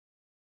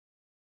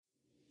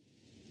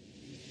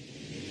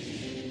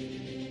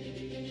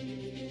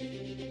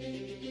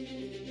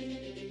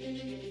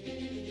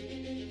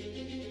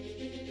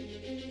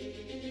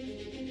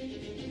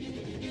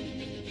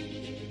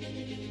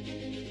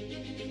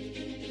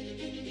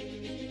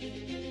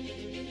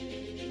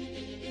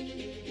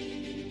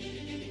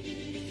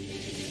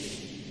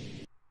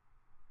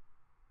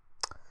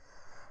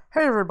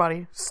Hey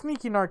everybody,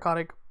 Sneaky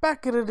Narcotic,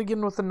 back at it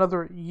again with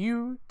another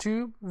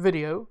YouTube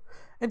video,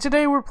 and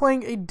today we're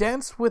playing a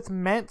Dance with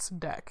Mance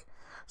deck.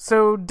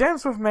 So,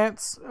 Dance with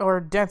Mance, or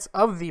Dance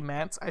of the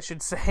Mance, I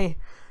should say,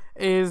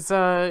 is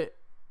a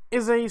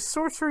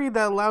sorcery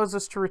that allows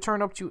us to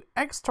return up to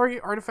X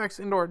target artifacts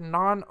and/or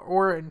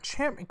non-or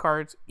enchantment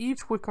cards,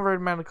 each with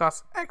converted mana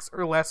cost X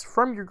or less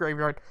from your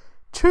graveyard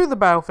to the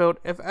battlefield.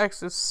 If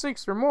X is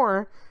 6 or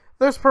more,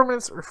 those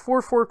permanents are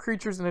 4/4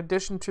 creatures in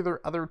addition to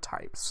their other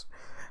types.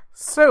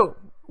 So,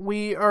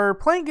 we are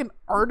playing an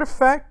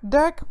artifact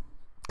deck,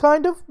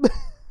 kind of.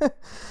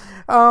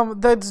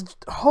 That's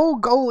whole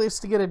goal is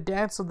to get a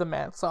Dance of the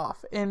Mance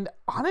off. And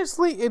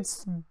honestly,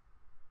 it's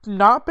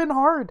not been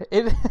hard.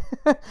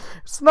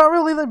 It's not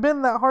really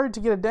been that hard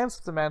to get a Dance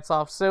of the Mance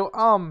off.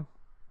 So,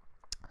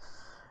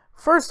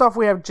 first off,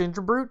 we have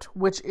Gingerbrute,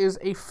 which is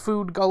a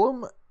food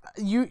golem.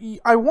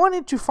 I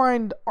wanted to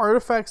find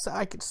artifacts that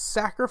I could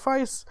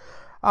sacrifice.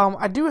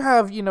 I do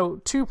have,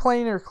 2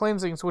 Planar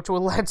Cleansings, which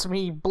will let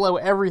me blow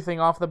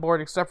everything off the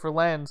board except for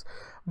lands.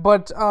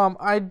 But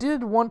I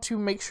did want to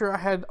make sure I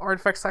had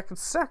artifacts I could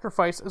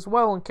sacrifice as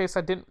well in case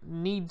I didn't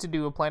need to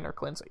do a Planar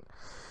Cleansing.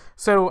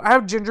 So I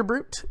have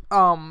Gingerbrute.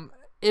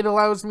 It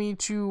allows me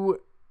to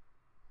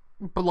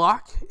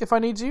block if I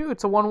need to.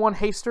 It's a 1/1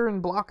 haster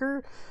and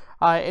blocker.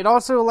 It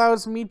also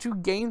allows me to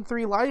gain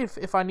 3 life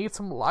if I need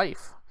some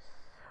life.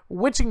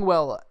 Witching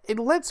Well, it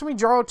lets me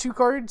draw 2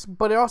 cards,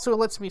 but it also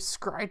lets me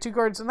scry 2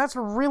 cards, and that's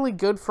really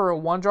good for a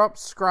 1-drop,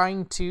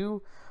 scrying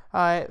 2.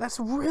 That's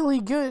really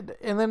good.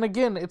 And then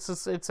again, it's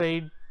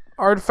a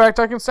artifact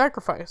I can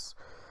sacrifice.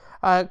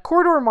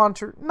 Corridor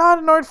Monitor, not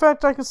an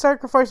artifact I can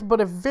sacrifice, but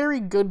a very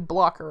good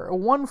blocker. A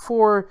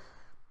 1/4,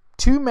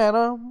 2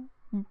 mana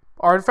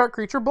artifact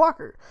creature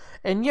blocker.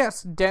 And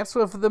yes, Dance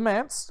with the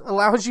Mance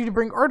allows you to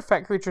bring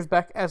artifact creatures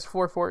back as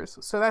 4/4s,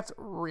 so that's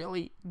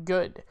really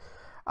good.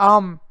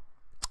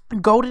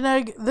 Golden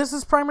Egg, this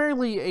is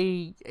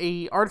primarily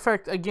a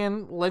artifact,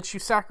 again, lets you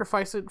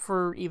sacrifice it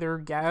for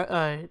either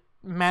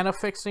mana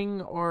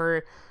fixing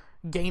or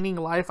gaining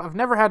life. I've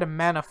never had a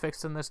mana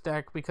fix in this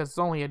deck because it's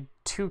only a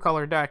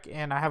 2-color deck,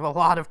 and I have a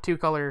lot of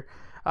 2-color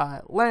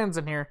lands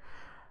in here,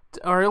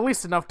 or at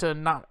least enough to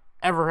not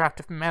ever have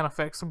to mana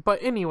fix.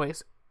 But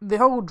anyways, the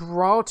whole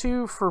draw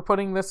 2 for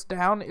putting this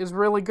down is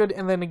really good,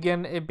 and then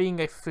again, it being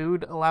a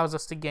food allows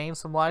us to gain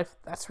some life.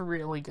 That's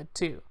really good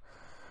too.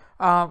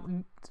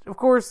 Of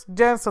course,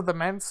 Dance of the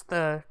Mance,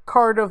 the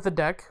card of the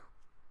deck.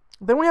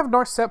 Then we have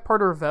Narset,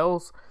 part of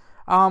Vels.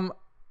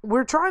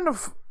 We're trying to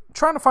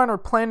find our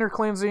Planar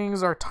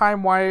Cleansings, our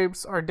Time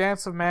Wipes, our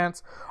Dance of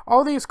Mance.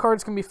 All these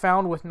cards can be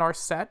found with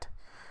Narset.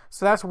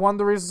 So that's one of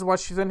the reasons why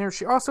she's in here.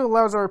 She also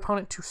allows our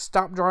opponent to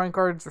stop drawing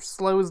cards or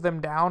slows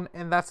them down,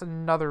 and that's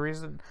another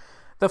reason.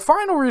 The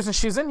final reason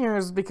she's in here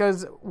is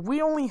because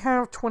we only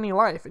have 20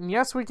 life. And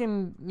yes, we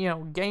can,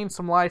 gain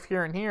some life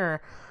here and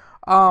here.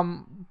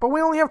 But we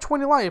only have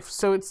 20 life,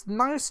 so it's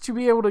nice to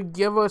be able to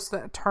give us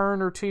that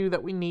turn or two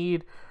that we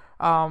need,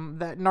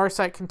 that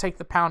Narset can take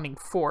the pounding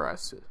for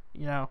us,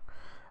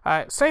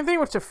 Same thing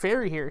with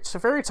Teferi here.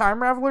 Teferi Time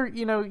Raveler,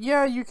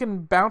 yeah, you can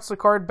bounce a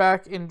card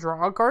back and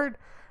draw a card.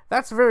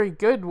 That's very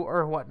good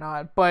or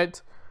whatnot,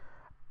 but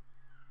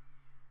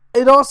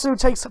it also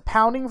takes a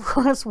pounding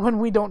for us when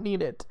we don't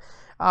need it.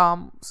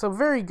 So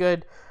very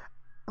good.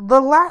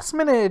 The last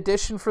minute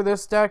addition for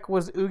this deck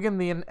was Ugin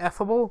the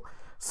Ineffable.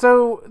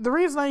 So, the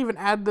reason I even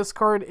add this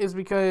card is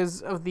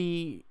because of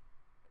the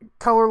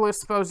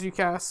colorless spells you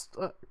cast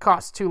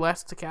cost 2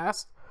 less to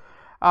cast.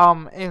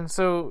 And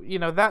so,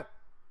 that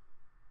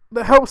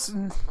helps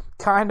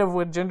kind of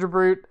with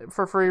Gingerbrute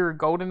for free or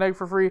Golden Egg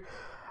for free.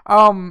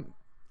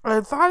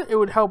 I thought it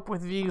would help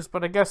with these,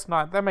 but I guess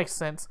not. That makes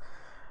sense.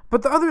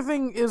 But the other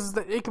thing is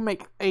that it can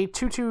make a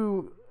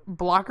 2/2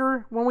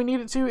 blocker when we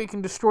need it to. It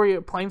can destroy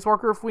a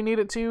Planeswalker if we need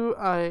it to.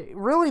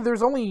 Really,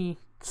 there's only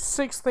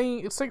 6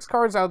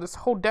 cards out of this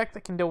whole deck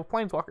that can deal with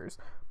Planeswalkers.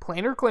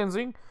 Planar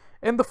Cleansing,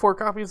 and the 4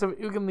 copies of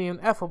Ugin the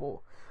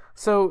Ineffable.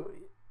 So,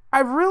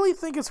 I really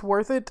think it's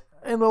worth it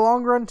in the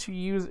long run to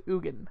use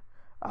Ugin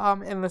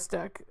in this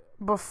deck.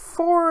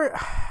 Before,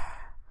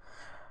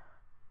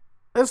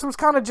 this was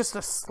kind of just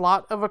a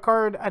slot of a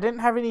card. I didn't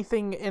have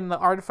anything in the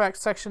artifact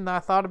section that I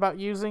thought about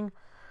using.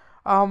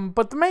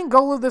 But the main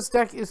goal of this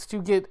deck is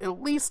to get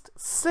at least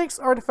 6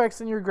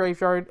 artifacts in your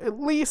graveyard, at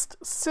least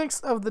 6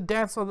 of the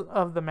Dance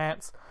of the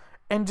Mance,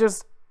 and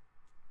just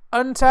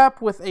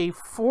untap with a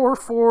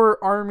 4/4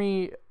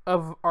 army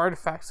of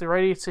artifacts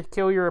ready to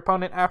kill your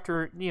opponent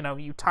after,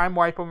 you time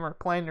wipe them or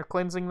Planar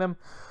Cleansing them.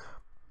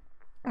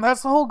 And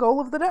that's the whole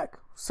goal of the deck.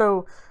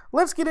 So,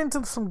 let's get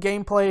into some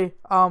gameplay.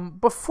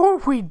 Before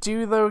we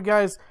do, though,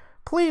 guys,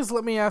 please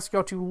let me ask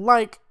y'all to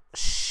like,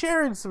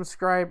 share, and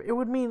subscribe. It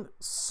would mean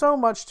so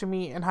much to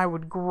me, and I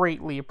would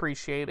greatly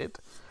appreciate it.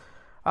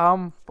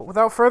 But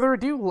without further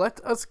ado,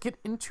 let us get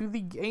into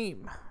the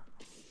game.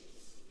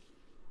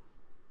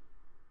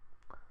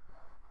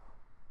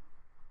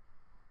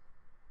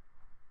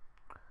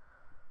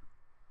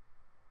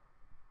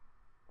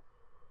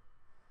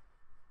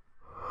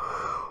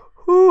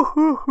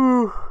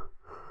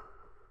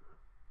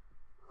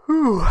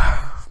 Whew.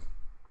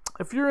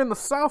 If you're in the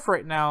south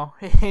right now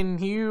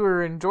and you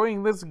are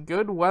enjoying this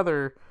good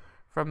weather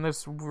from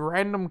this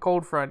random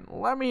cold front,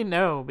 let me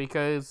know,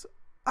 because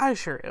I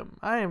sure am.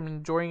 I am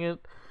enjoying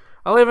it.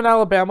 I live in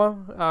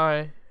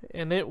Alabama,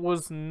 and it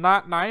was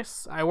not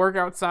nice. I work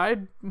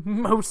outside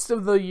most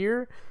of the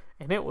year,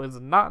 and it was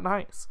not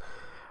nice.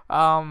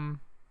 So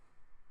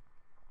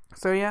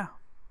yeah.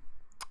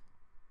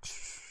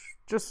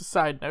 Just a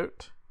side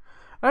note.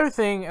 Another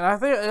thing, and I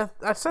think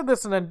I said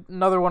this in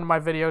another one of my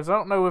videos. I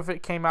don't know if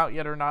it came out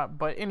yet or not,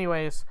 but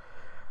anyways,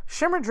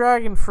 Shimmer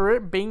Dragon, for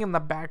it being in the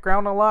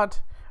background a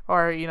lot,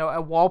 or you know, a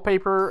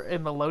wallpaper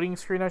in the loading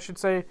screen, I should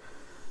say.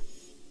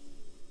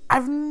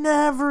 I've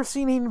never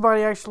seen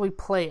anybody actually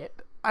play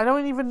it. I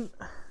don't even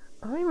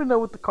know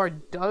what the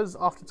card does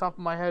off the top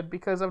of my head,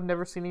 because I've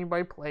never seen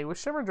anybody play with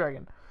Shimmer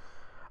Dragon.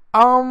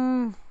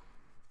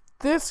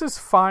 This is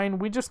fine.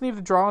 We just need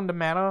to draw into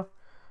mana.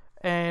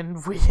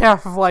 And we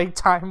have, like,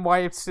 time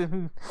wipes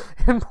and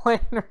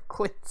planar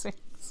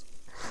cleansings.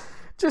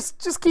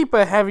 Just keep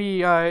a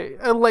heavy,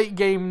 a late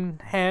game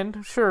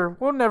hand. Sure,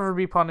 we'll never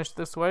be punished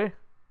this way.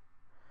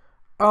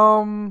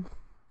 Enter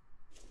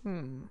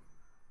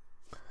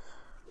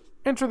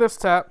this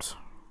tapped.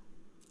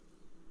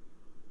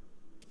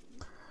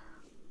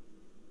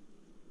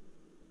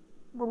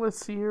 Well, let's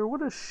see here.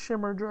 What does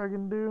Shimmer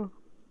Dragon do?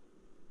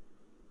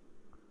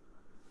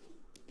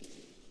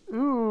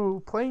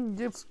 Ooh, playing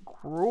gets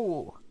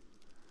cruel.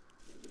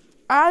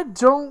 I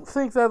don't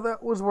think that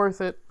was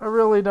worth it. I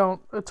really don't.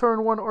 A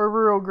turn 1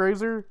 Orbital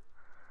Grazer.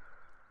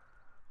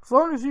 As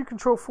long as you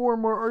control 4 or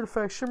more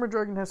artifacts, Shimmer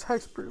Dragon has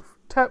hexproof.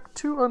 Tap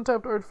 2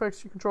 untapped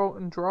artifacts you control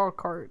and draw a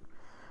card.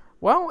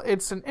 Well,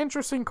 it's an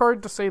interesting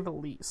card to say the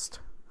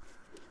least.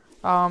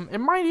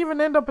 It might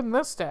even end up in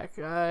this deck.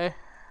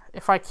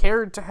 If I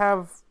cared to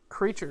have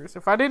creatures.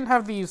 If I didn't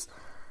have these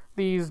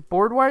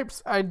board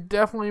wipes, I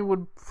definitely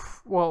would,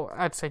 well,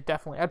 I'd say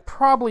definitely, I'd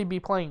probably be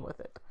playing with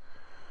it.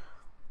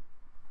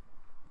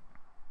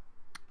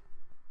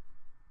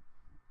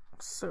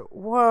 So,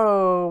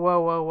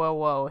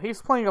 whoa.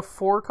 He's playing a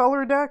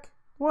 4-color deck?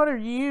 What are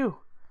you?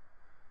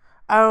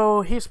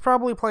 Oh, he's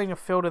probably playing a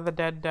Field of the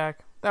Dead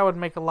deck. That would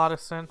make a lot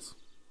of sense.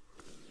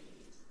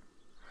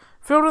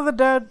 Field of the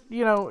Dead,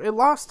 you know, it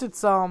lost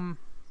its Shiner.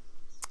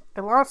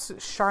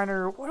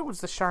 What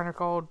was the Shiner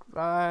called?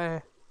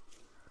 I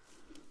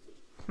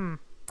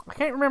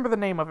can't remember the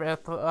name of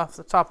it off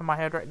the top of my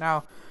head right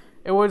now.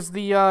 It was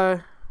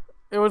the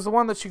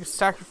one that you could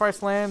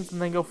sacrifice lands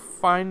and then go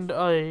find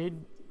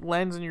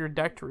lands in your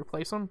deck to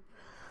replace them.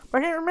 But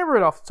I can't remember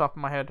it off the top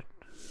of my head.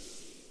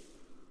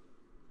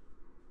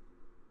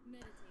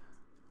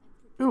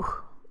 Ooh,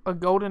 a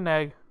golden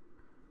egg.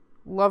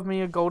 Love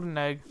me a golden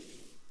egg.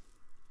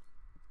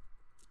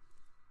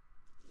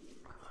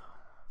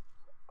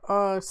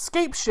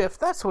 Scape Shift.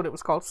 That's what it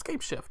was called.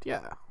 Scape Shift.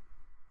 Yeah.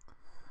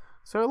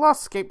 So it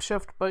lost Scape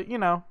Shift, but, you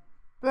know,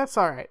 that's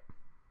alright.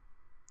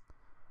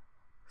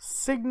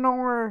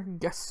 Signor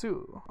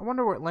Gesu. I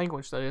wonder what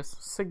language that is.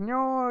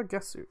 Signor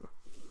Gesu.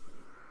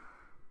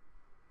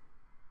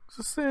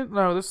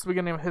 No, this is the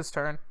beginning of his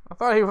turn. I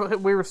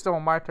thought we were still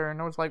on my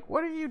turn. I was like,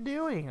 what are you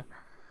doing?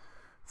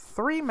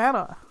 3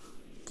 mana.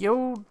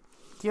 Guild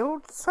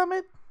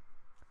Summit?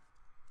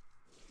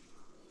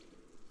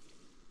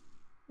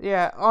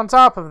 Yeah, on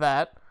top of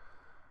that.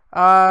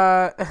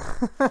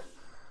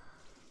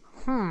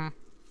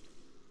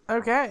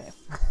 Okay.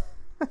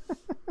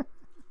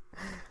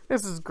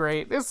 This is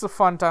great. This is a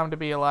fun time to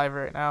be alive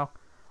right now.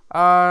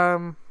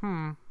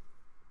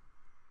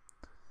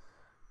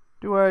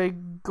 Do I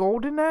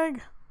golden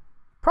egg?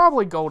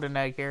 Probably golden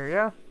egg here,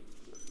 yeah?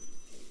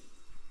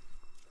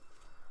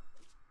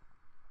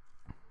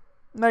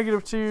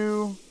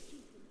 -2.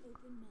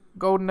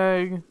 Golden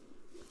egg.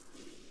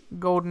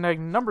 Golden egg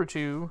number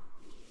 2.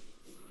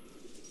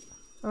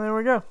 And there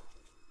we go.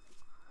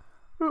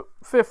 Ooh,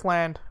 5th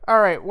land.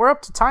 Alright, we're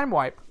up to time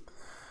wipe.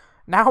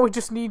 Now we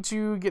just need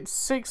to get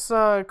 6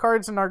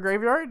 cards in our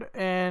graveyard,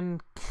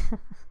 and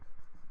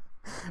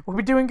we'll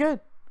be doing good.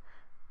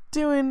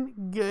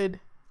 Doing good.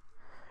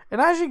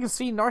 And as you can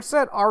see,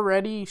 Narset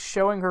already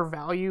showing her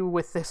value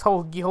with this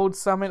whole Guild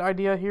Summit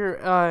idea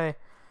here.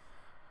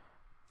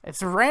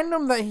 It's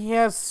random that he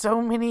has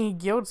so many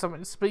Guild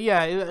Summits. But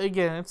yeah,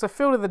 again, it's a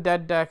Field of the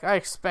Dead deck. I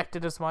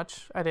expected as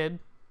much. I did.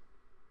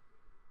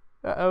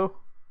 Uh-oh.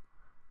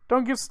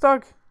 Don't get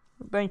stuck.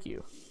 Thank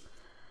you.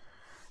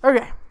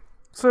 Okay.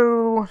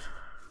 So,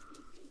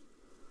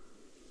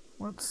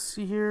 let's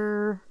see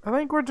here. I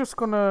think we're just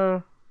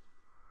gonna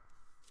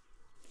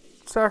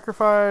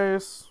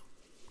sacrifice,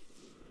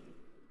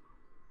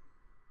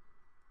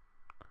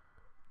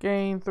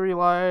 gain 3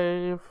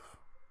 life.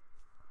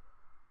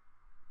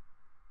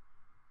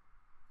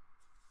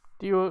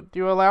 Do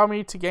you allow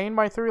me to gain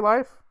my 3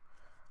 life?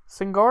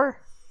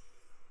 Singar?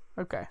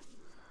 Okay.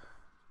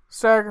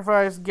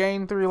 Sacrifice,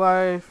 gain 3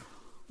 life.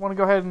 Want to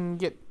go ahead and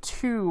get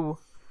 2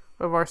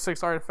 of our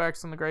 6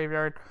 artifacts in the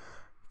graveyard.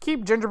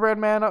 Keep Gingerbread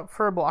Man up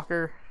for a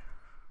blocker.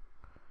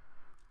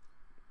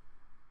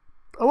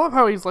 I love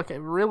how he's like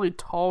a really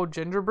tall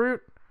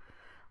Gingerbrute.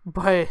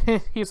 but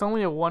he's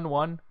only a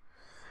 1/1.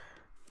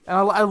 And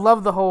I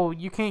love the whole,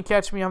 you can't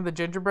catch me, I'm the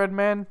gingerbread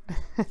man.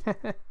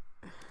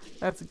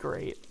 That's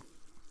great.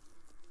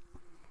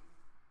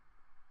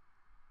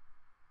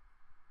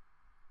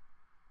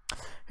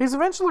 He's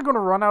eventually going to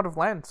run out of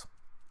lands.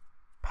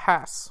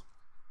 Pass.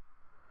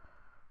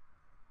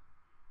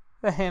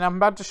 And I'm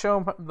about to show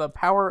him the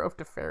power of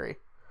Teferi.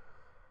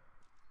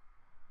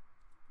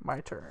 My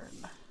turn.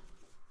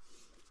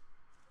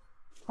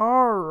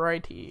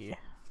 Alrighty.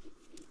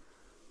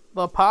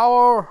 The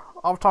power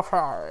of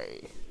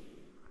Teferi.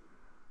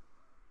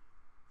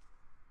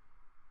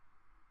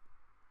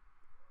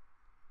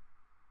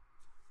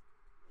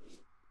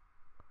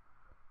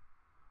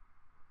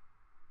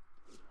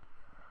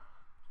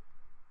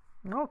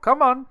 No,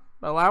 come on.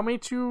 Allow me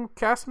to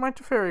cast my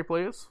Teferi,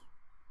 please.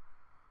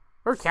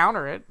 Or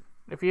counter it.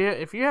 If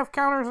you have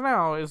counters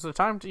now, is the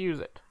time to use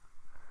it.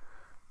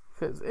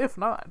 Because if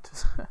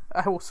not,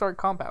 I will start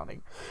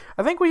compounding.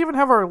 I think we even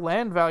have our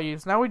land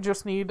values. Now we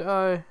just need,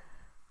 I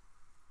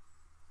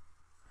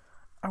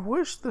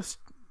wish this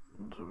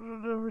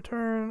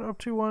return up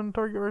to 1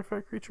 target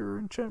artifact creature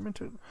enchantment.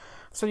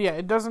 So yeah,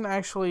 it doesn't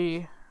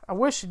actually, I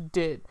wish it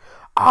did.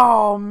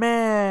 Oh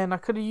man, I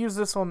could have used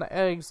this on the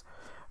eggs.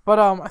 But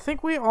I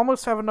think we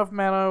almost have enough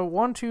mana.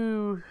 1,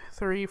 2,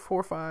 3,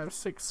 4, 5,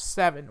 6,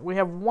 7. We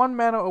have 1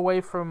 mana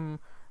away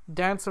from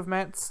Dance of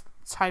Mance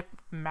type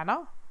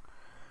mana.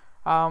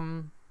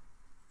 And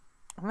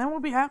then we'll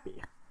be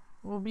happy.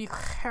 We'll be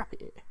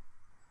happy.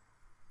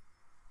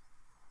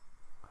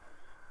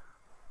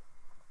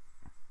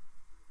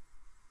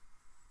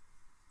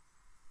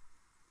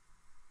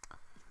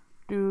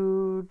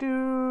 Do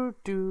do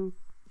do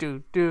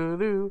do do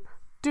do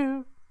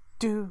do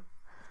do.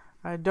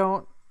 I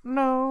don't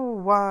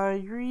know why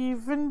you're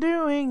even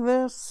doing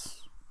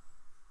this.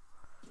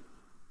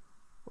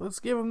 Let's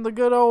give him the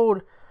good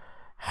old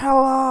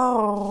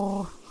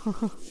hello.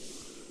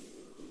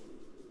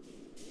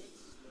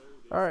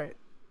 Alright.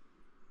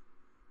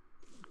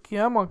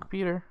 Come on,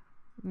 computer.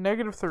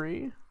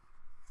 -3.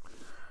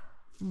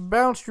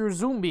 Bounce your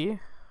zombie.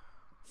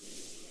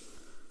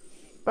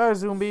 Bye,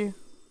 zombie.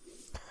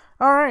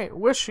 Alright,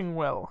 Wishing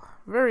Well.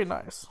 Very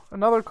nice.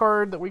 Another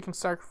card that we can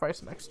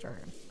sacrifice next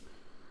turn.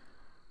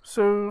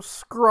 So,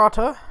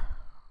 Scrata.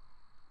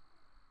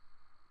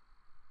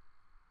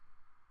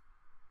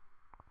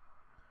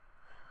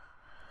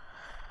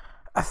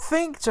 I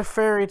think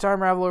Teferi Time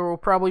Raveler will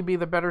probably be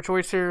the better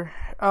choice here.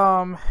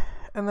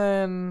 And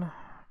then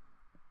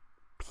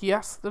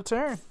PS the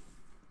turn.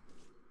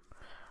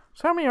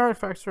 So how many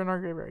artifacts are in our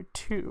graveyard?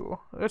 2.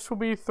 This will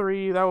be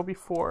 3. That will be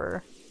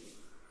 4.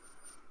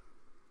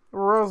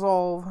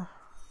 Resolve.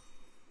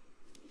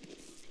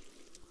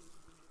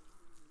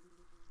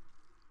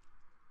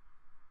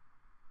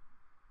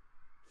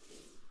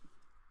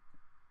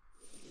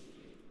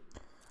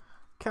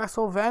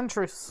 Castle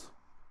Vantress.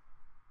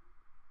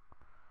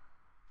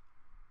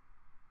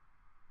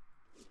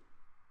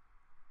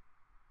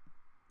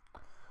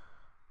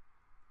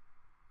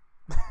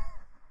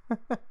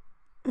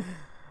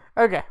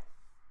 Okay.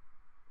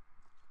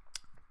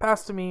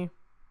 Pass to me.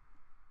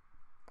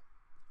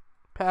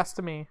 Pass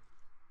to me.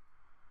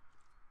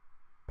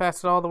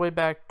 Pass it all the way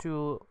back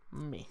to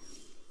me.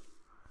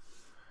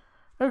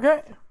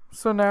 Okay.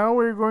 So now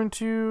we're going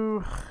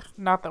to,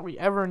 not that we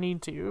ever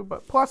need to,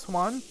 but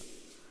 +1.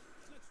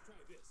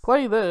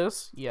 Play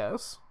this,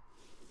 yes.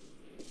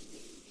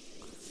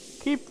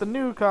 Keep the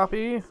new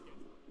copy.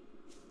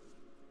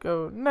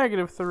 Go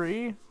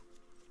 -3.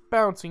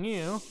 Bouncing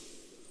you.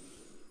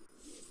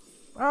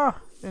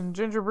 And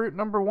Gingerbrute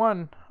number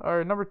 1,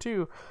 or number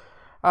 2.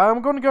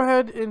 I'm going to go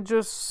ahead and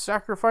just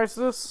sacrifice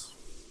this.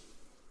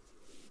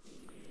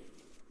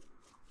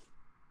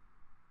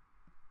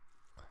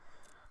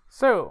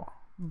 So,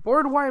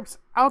 board wipes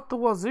out the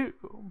wazoo,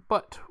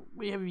 but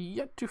we have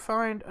yet to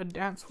find a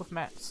Dance with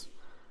Mance.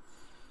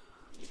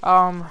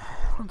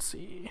 Let's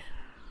see.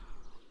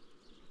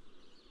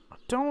 I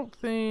don't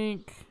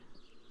think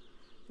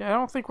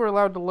we're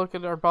allowed to look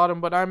at our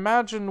bottom, but I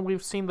imagine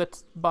we've seen the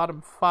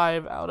bottom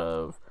 5 out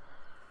of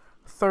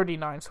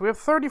 39. So we have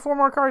 34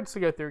 more cards to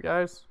go through,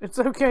 guys. It's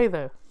okay,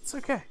 though. It's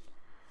okay.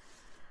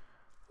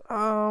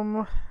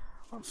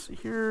 Let's see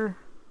here.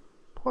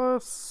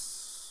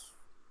 Plus...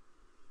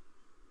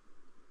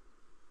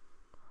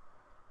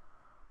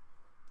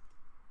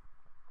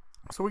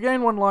 So we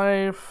gain 1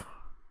 life.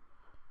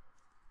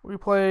 We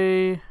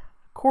play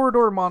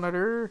Corridor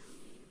Monitor.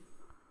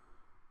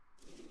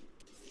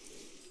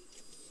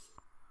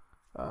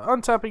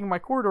 Untapping my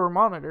Corridor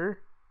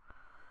Monitor.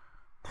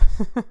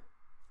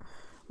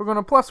 We're going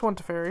to +1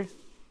 Teferi.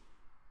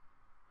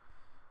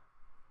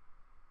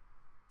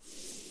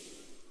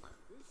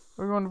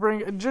 We're going to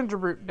bring a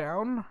Gingerbrute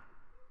down.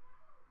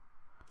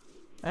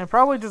 And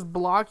probably just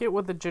block it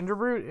with the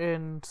Gingerbrute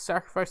and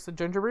sacrifice the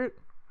Gingerbrute.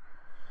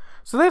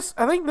 So this,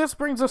 I think this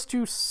brings us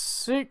to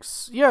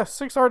 6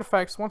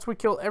 artifacts. Once we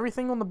kill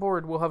everything on the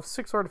board, we'll have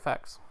 6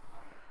 artifacts.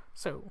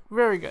 So,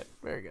 very good,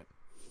 very good.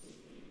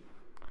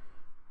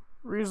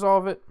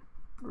 Resolve it.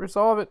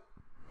 Resolve it.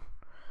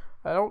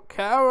 I don't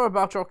care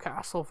about your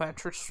castle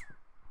ventures.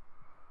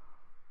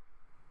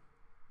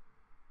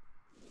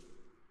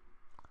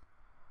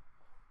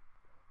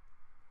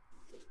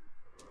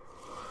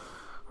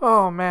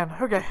 Oh man,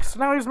 okay, so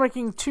now he's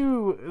making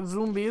 2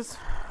 zombies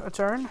a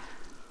turn.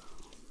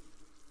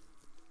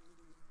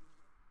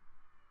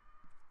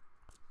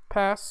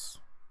 Pass.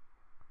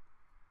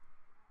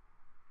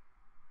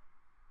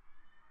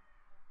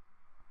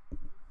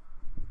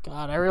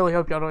 God, I really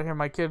hope y'all don't hear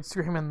my kids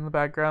screaming in the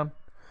background.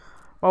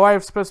 My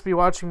wife's supposed to be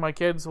watching my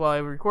kids while I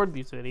record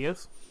these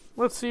videos.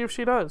 Let's see if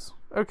she does.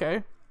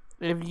 Okay.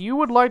 If you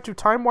would like to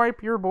time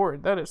wipe your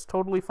board, that is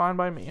totally fine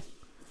by me.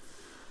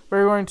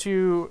 We're going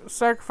to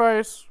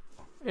sacrifice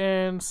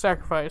and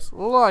sacrifice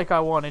like I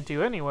wanted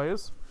to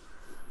anyways.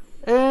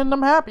 And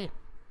I'm happy.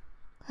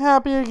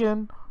 Happy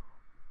again.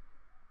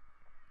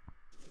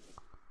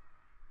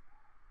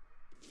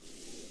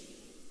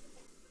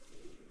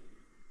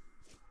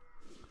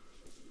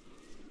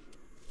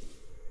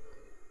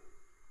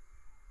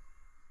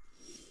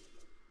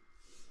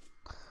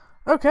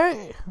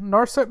 Okay,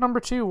 Narset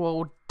number 2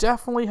 will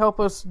definitely help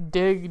us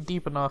dig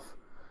deep enough,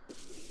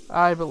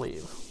 I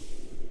believe.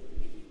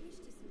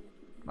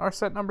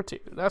 Narset number 2,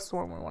 that's the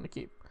one we want to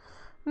keep.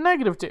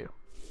 -2.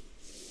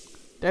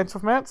 Dance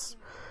of Mance,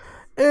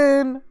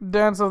 and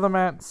Dance of the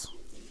Mance.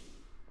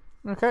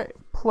 Okay,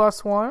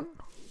 +1.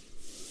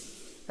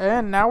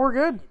 And now we're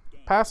good.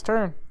 Pass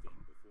turn.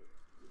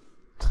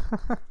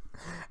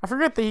 I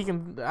forget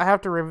that I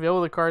have to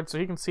reveal the card so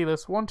he can see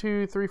this. 1,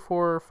 2, 3,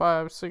 4,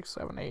 5, 6,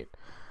 7, 8.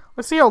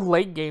 Let's see how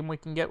late game we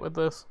can get with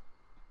this.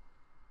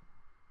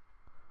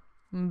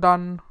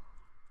 Done.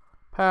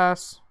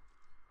 Pass.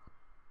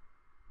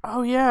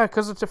 Oh yeah,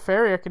 because it's a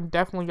fairy, I can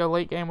definitely go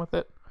late game with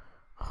it.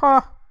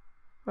 Huh.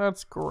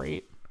 That's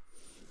great.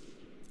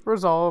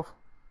 Resolve.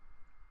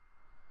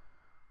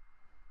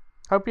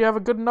 Hope you have a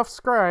good enough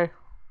scry.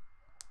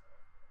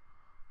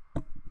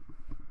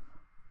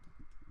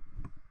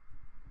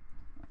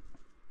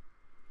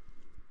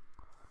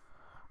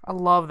 I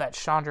love that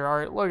Chandra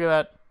art. Look at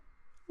that.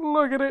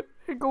 Look at it.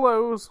 It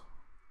glows.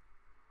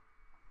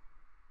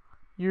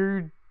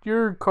 Your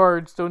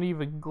cards don't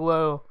even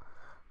glow.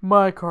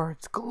 My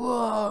cards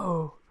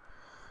glow.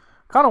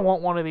 Kind of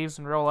want one of these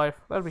in real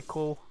life. That'd be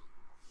cool.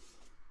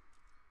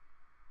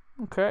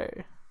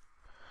 Okay.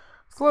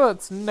 So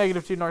let's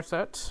 -2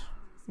 Narset.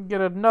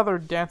 Get another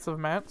Dance of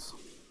Mance.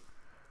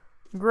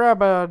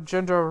 Grab a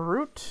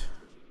Gingerbrute.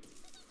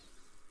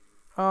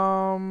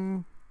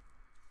 +1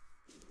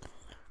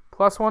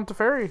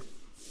 Teferi.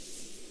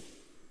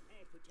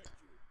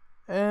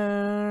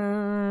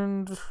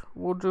 And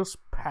we'll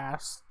just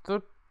pass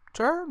the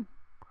turn.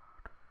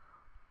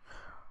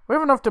 We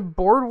have enough to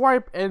board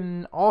wipe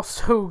and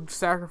also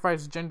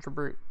sacrifice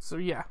Gingerbrute. So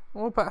yeah,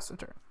 we'll pass the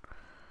turn.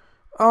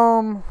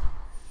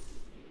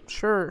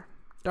 Sure.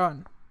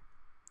 Done.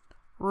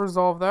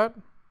 Resolve that.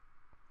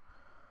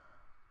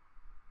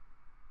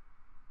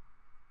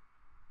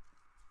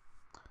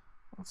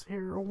 Let's see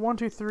here. 1,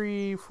 2,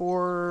 3,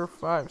 4,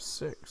 5,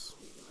 6.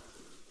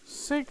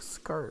 6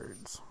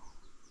 cards.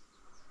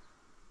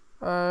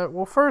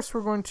 Well, first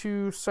we're going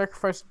to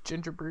sacrifice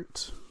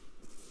Gingerbrute.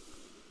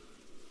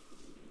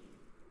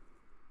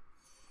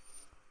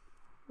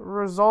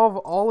 Resolve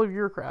all of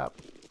your crap.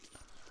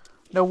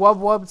 No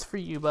wub-wubs for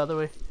you, by the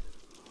way.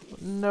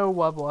 No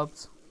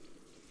wub-wubs.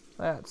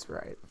 That's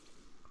right.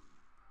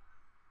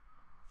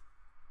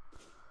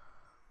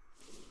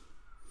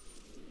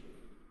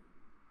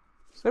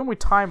 So then we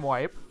time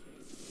wipe.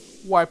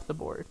 Wipe the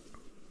board.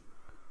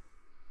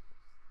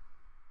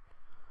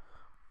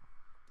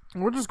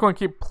 We're just going to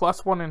keep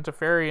 +1 into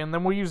Teferi, and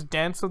then we'll use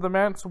Dance of the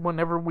Mance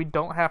whenever we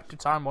don't have to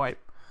time wipe.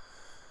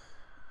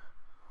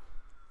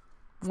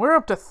 We're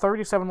up to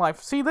 37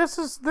 life. See, this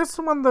is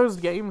one of those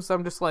games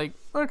I'm just like,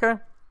 okay,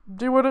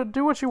 do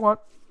what you want.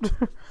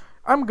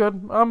 I'm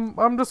good.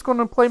 I'm just going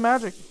to play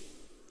Magic.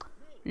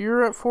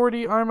 You're at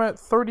 40, I'm at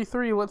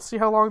 33. Let's see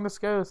how long this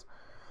goes.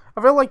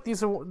 I feel like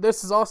this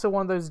is also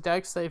one of those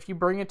decks that if you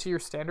bring it to your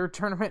standard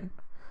tournament,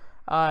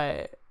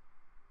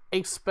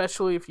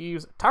 especially if you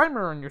use a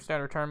timer in your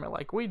standard tournament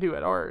like we do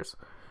at ours,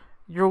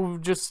 you'll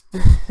just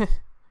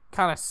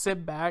kind of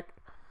sit back.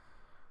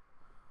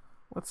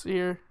 Let's see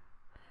here.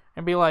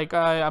 And be like,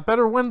 I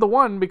better win the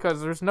one because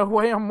there's no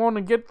way I'm going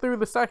to get through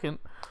the second.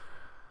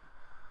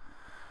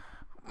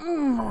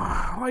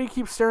 Why do you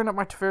keep staring at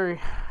my Teferi?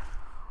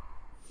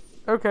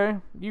 Okay,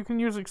 you can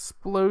use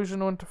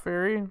Explosion on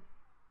Teferi.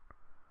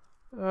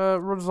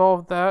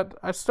 Resolve that.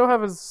 I still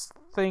have his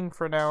thing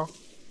for now.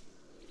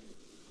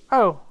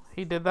 Oh,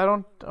 he did that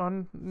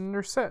on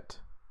Narset.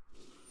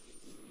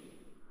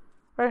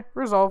 Okay,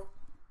 resolve.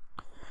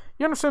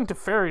 You understand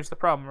Teferi's the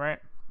problem, right?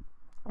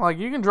 Like,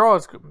 you can draw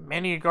as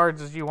many cards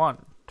as you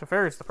want.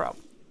 Teferi's the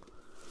problem.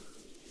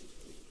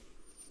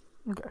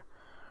 Okay.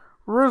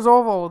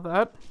 Resolve all of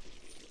that.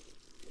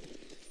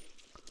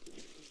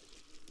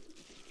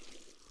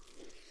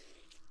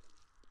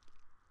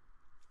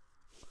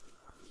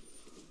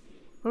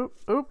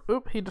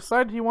 Oop. He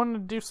decided he wanted to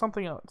do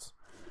something else.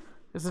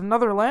 Is it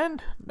another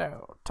land?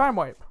 No. Time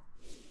wipe.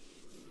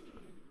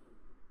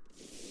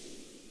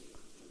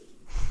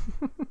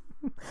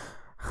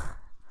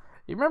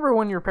 You remember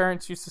when your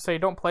parents used to say,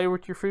 don't play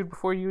with your food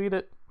before you eat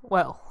it?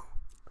 Well,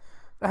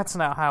 that's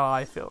not how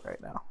I feel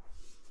right now.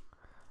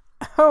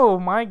 Oh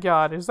my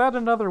god, is that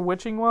another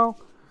witching well?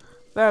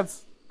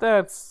 That's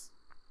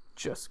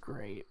just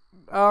great.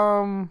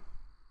 Yeah,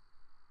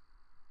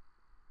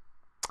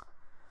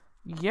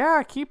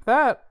 keep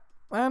that.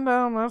 And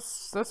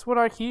that's what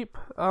I keep.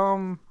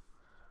 +1.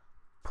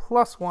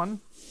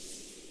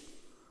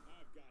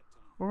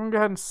 We're gonna go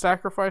ahead and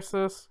sacrifice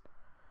this.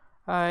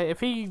 I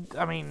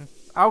mean,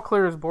 I'll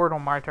clear his board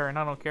on my turn.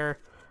 I don't care.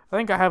 I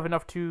think I have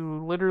enough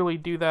to literally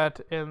do that,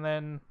 and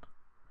then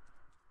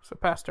so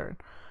pass turn.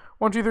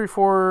 1, 2, 3,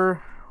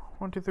 4.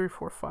 1, 2, 3,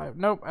 4, 5.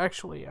 Nope,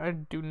 actually, I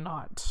do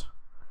not.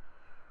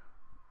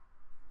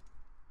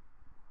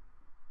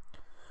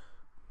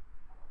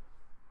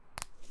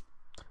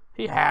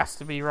 He has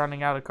to be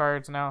running out of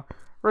cards now.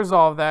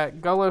 Resolve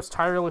that. Gullos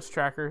Tireless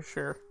Tracker,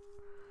 sure.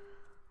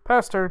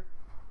 Pass turn.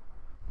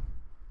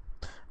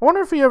 I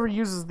wonder if he ever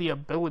uses the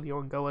ability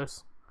on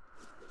Gullos.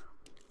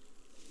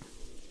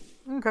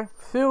 Okay.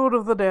 Field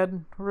of the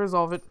Dead.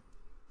 Resolve it.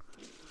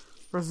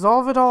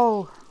 Resolve it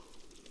all.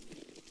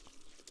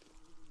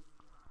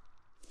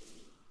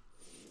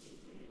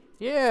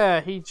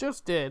 Yeah, he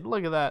just did.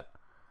 Look at that.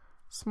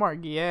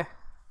 Smart guy.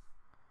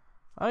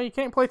 Oh, you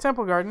can't play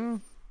Temple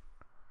Garden.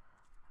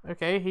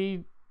 Okay,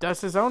 he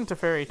does his own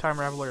Teferi Time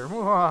Raveler.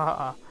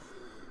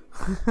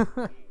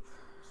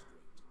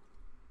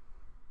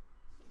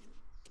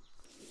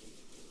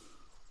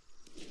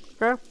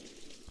 Okay.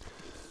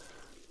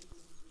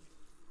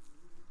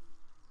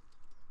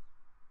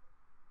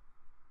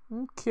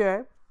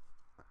 Okay.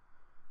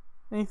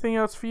 Anything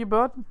else for you,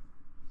 bud?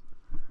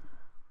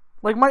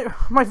 Like,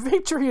 my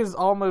victory is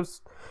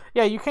almost...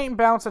 Yeah, you can't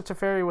bounce a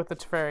Teferi with a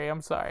Teferi.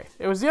 I'm sorry.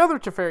 It was the other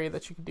Teferi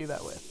that you could do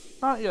that with.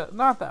 Not yet.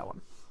 Not that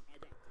one.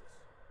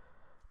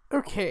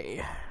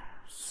 Okay.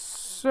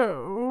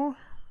 So...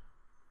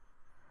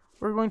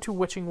 we're going to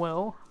Witching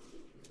Well.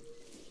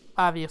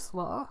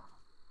 Obviously.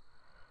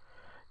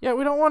 Yeah,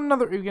 we don't want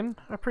another Ugin.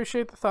 I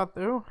appreciate the thought,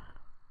 though.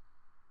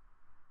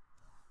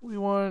 We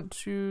want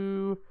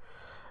to...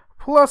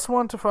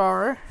 +1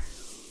 Teferi.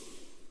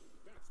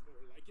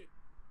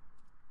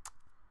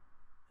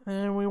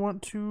 And we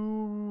want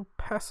to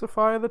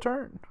pacify the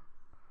turn.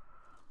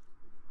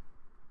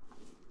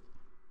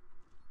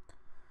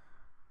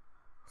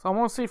 So I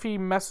want to see if he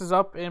messes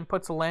up and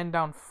puts a land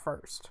down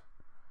first.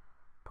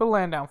 Put a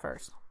land down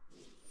first.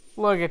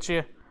 Look at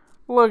you.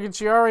 Look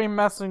at you, already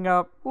messing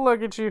up.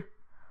 Look at you.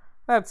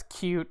 That's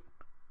cute.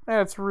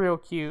 That's real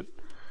cute.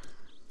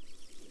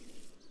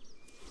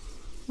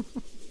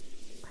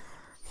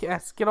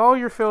 Yes, get all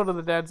your Field of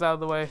the Deads out of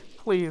the way.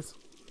 Please.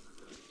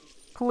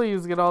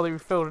 Please get all your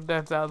Field of the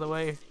Deads out of the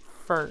way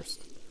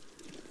first.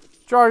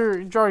 Draw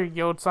your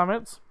Guild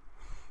Summits.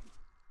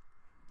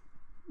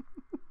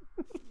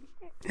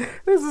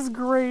 This is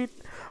great.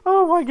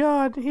 Oh my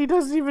god, he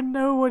doesn't even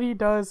know what he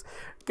does.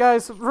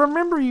 Guys,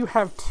 remember you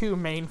have 2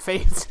 main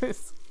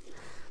phases.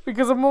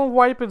 Because I'm gonna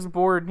wipe his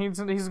board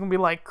and he's gonna be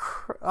like,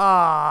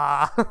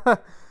 ah.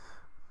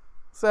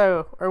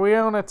 So, are we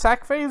on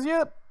attack phase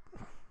yet?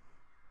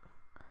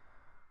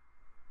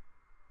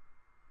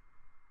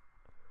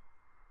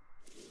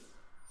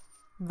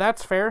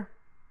 That's fair.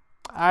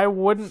 I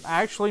wouldn't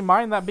actually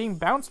mind that being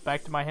bounced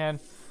back to my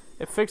hand.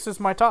 It fixes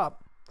my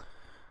top.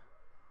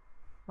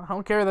 I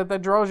don't care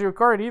that draws you a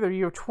card either.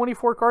 You have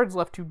 24 cards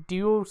left to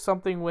do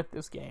something with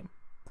this game.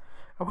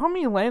 Oh, how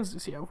many lands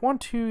does he have? 1,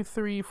 2,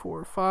 3,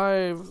 4,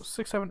 5,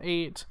 6, 7,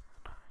 8,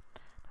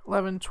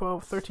 11,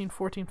 12, 13,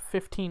 14,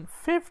 15.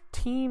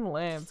 15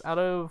 lands out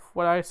of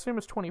what I assume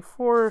is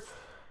 24.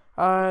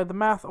 The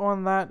math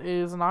on that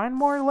is 9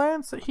 more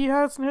lands that he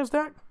has in his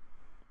deck.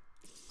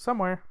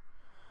 Somewhere.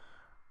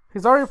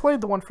 He's already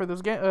played the one for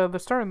this game,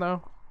 this turn,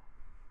 though.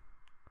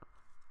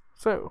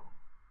 So,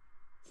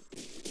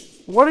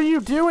 what are you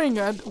doing?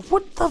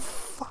 What the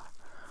fuck?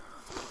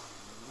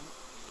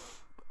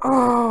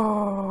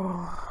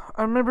 Oh,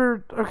 I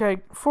remember.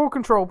 Okay, full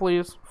control,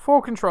 please.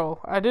 Full control.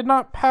 I did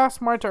not pass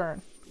my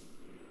turn.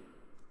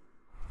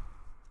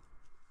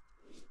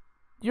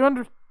 You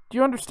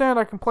understand?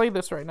 I can play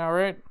this right now,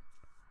 right?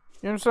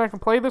 You understand? I can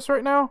play this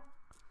right now.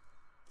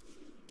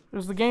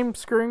 Is the game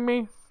screwing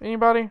me?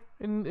 Anybody?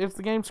 Is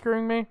the game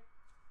screwing me?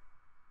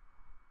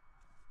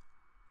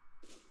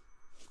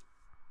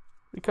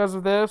 Because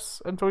of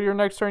this, until your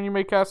next turn you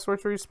may cast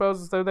sorcery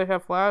spells as though they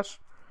have flash.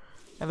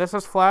 And this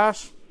has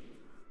flash.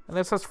 And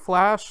this has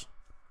flash.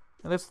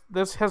 And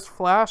this has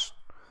flash.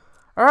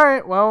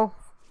 Alright, well,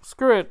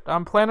 screw it.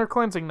 I'm Planar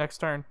Cleansing next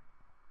turn.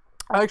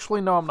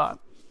 Actually, no, I'm not.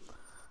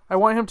 I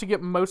want him to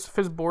get most of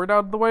his board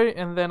out of the way,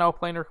 and then I'll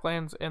Planar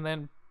Cleanse, and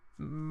then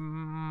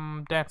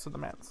Dance of the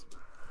Mance.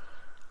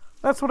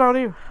 That's what I'll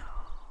do.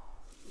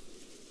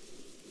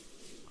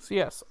 So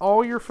yes,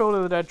 all your Field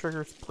of the Dead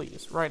triggers,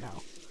 please, right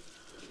now.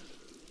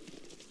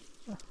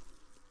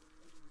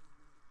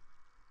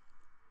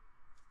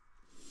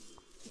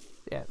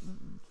 Yeah,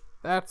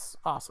 that's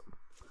awesome.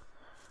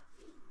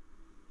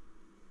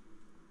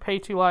 Pay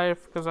 2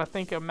 life, because I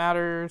think it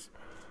matters.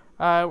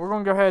 We're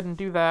going to go ahead and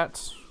do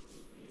that.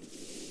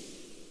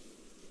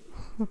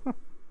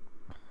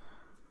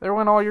 There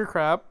went all your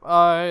crap.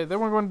 Then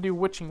we're going to do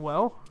Witching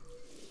Well.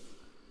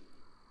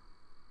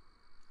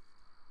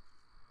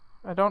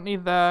 I don't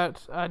need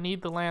that. I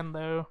need the land,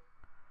 though.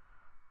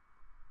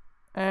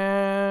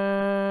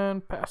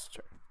 And pass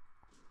turn.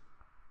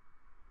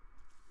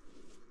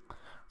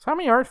 So how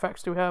many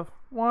artifacts do we have?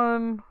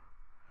 1,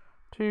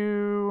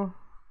 2,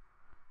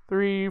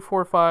 3,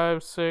 4,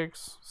 5,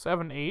 6,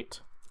 7,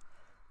 8.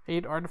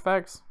 8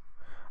 artifacts.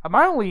 I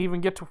might only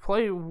even get to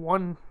play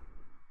one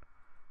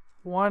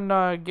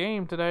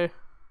game today.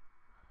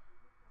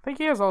 I think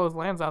he has all his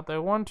lands out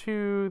there. 1,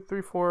 2,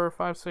 3, 4,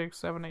 5, 6,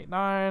 7, 8,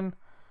 9,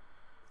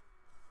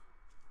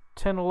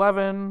 10,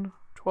 11,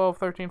 12,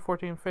 13,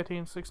 14,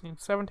 15, 16,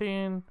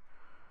 17,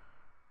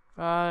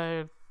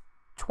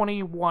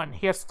 21.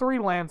 He has 3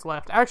 lands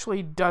left. Actually,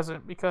 he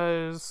doesn't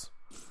because...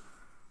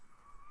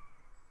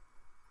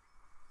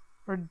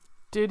 Or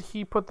did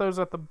he put those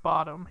at the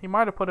bottom? He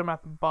might have put them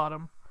at the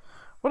bottom.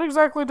 What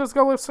exactly does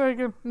Gullif say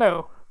again?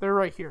 No, they're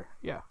right here.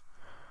 Yeah.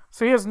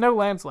 So he has no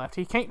lands left.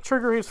 He can't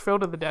trigger his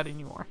Field of the Dead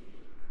anymore.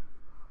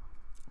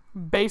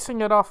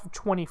 Basing it off of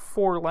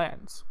 24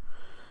 lands.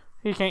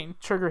 He can't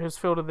trigger his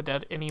Field of the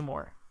Dead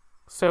anymore.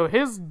 So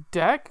his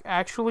deck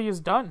actually is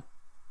done.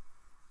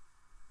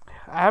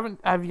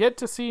 I've yet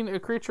to see a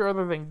creature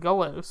other than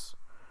Gullos.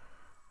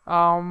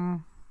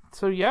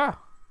 So yeah.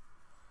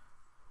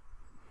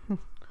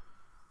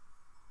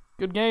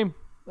 Good game.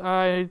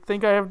 I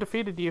think I have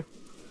defeated you.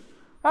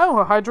 Oh,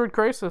 a Hydroid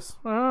Crisis.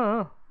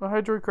 Oh, a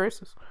Hydroid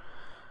Crisis.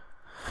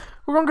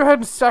 We're going to go ahead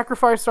and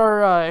sacrifice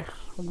our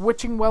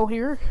Witching Well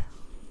here.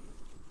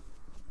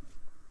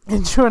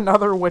 Into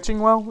another Witching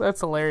Well? That's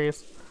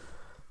hilarious.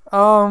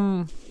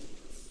 Okay,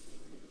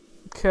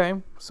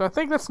 so I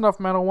think that's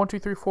enough mana. 1, 2,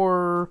 3,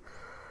 4...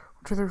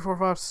 1, 2, 3, 4,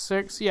 5,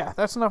 6. Yeah,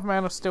 that's enough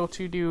mana still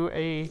to do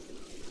a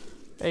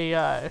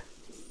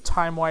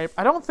time wipe.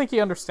 I don't think he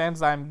understands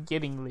that I'm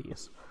getting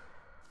these.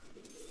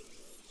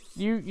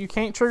 You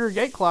can't trigger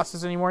Gate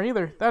Colossus anymore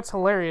either. That's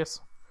hilarious.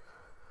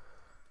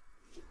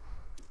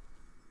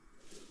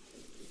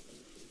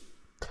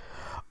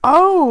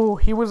 Oh,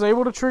 he was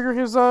able to trigger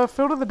his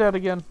Field of the Dead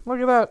again. Look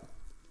at that.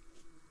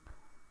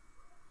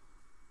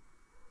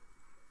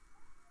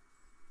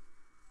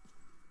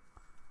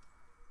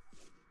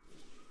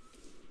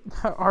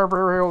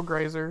 Arboreal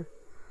Grazer.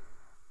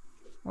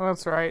 Well,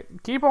 that's right.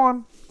 Keep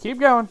on. Keep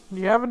going.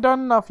 You haven't done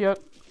enough yet.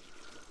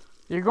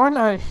 You're going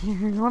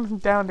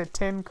down to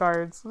 10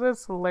 cards.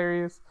 That's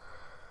hilarious.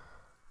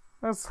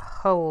 That's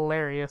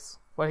hilarious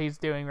what he's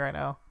doing right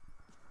now.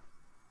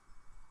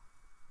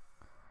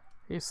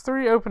 He's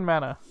 3 open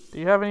mana. Do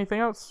you have anything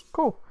else?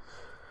 Cool.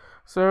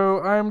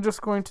 So I'm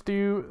just going to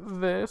do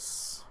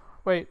this.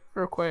 Wait,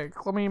 real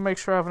quick. Let me make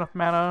sure I have enough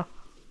mana.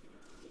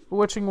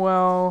 Witching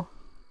Well.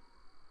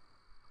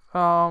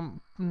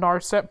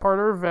 Narset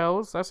Parter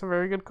Veils. That's a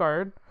very good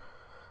card.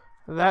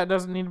 That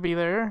doesn't need to be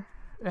there.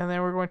 And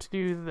then we're going to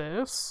do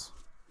this.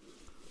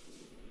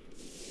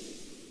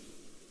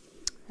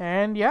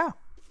 And yeah.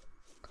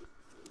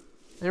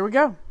 There we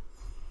go.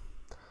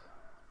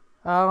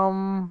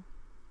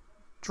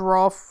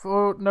 Draw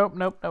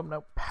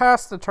nope.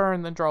 Pass the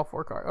turn, then draw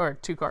 4 cards. Or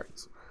 2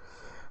 cards.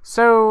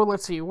 So,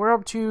 let's see. We're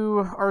up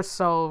to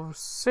ourselves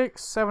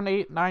 6, 7,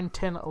 8, 9,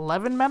 10,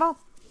 11 mana.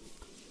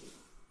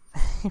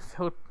 He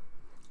filled...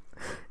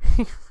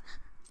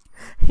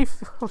 He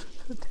filled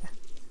the dead.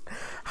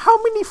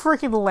 How many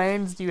freaking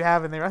lands do you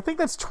have in there? I think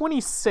that's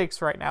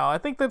 26 right now. I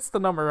think that's the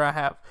number I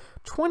have.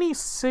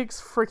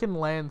 26 freaking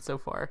lands so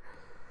far.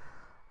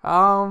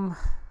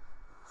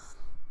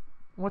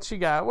 What you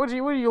got? What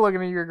are you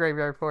looking at your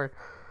graveyard for?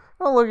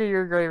 Don't look at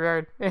your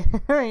graveyard.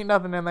 There ain't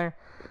nothing in there.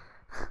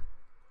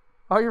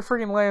 All your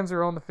freaking lands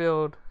are on the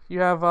field.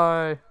 You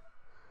have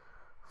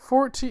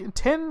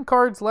 10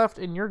 cards left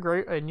in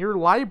your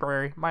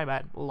library. My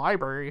bad,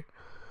 library.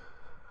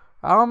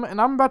 And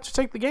I'm about to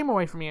take the game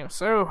away from you,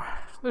 so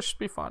this should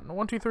be fun.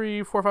 1, 2,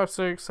 3, 4, 5,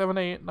 6, 7,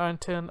 8, 9,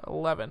 10,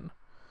 11,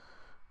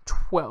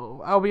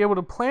 12. I'll be able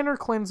to Planar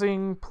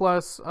Cleansing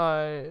plus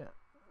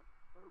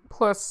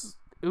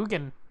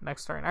Ugin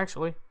next turn,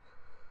 actually.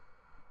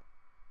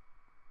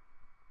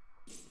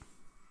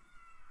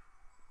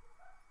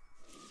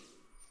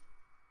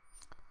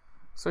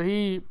 So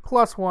he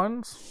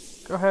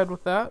 +1s. Go ahead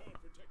with that.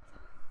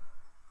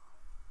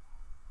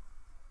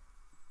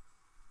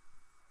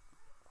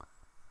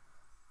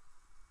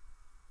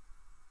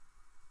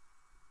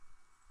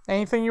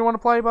 Anything you want to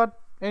play, bud?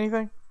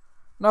 Anything?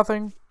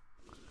 Nothing?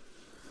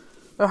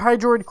 The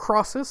Hydroid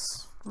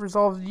Crisis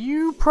resolves.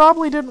 You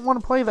probably didn't want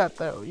to play that,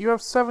 though. You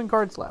have 7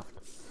 cards left.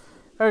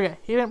 Okay,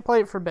 he didn't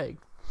play it for big.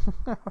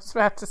 I was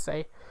about to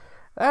say.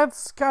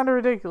 That's kind of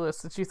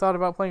ridiculous that you thought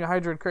about playing a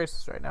Hydroid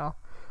Crisis right now.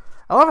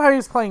 I love how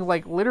he's playing,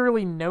 like,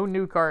 literally no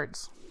new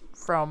cards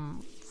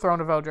from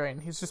Throne of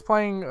Eldraine. He's just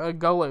playing a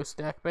Golos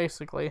deck,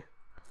 basically.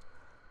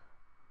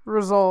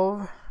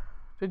 Resolve.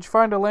 Did you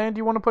find a land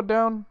you want to put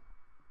down?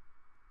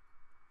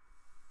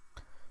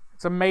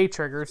 It's a May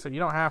trigger, so you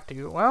don't have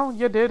to. Well,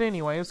 you did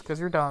anyways, because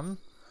you're done.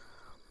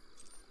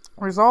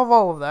 resolve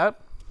all of that.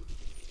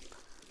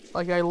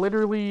 Like, I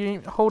literally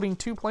ain't holding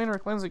 2 Planar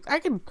Cleansings.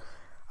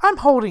 I'm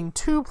holding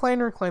 2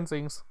 Planar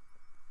Cleansings.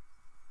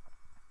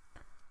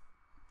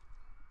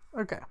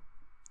 Okay.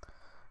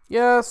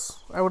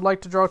 Yes, I would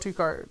like to draw 2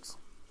 cards.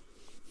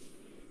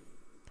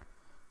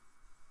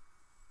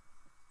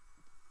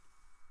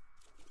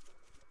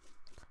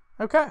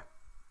 Okay.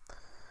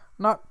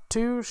 Not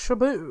too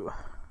shaboo.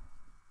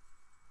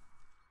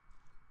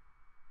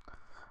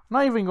 I'm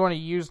not even going to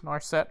use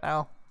Narset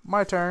now.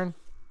 My turn.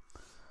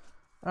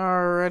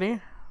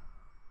 Alrighty.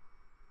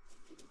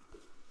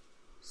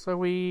 So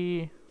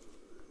we...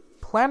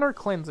 Planar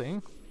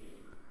Cleansing.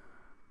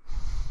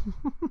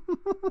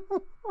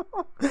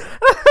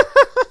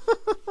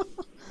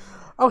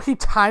 Oh, he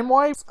time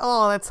wipes?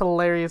 Oh, that's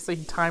hilarious that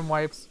he time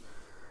wipes.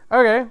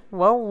 Okay,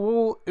 well,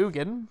 we'll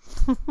Ugin.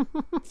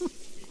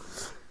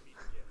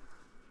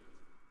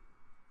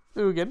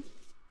 Ugin.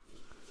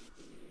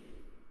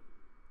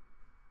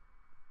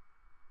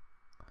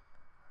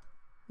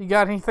 You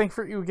got anything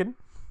for Ugin?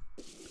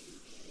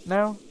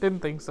 No?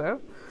 Didn't think so.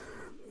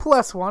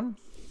 +1.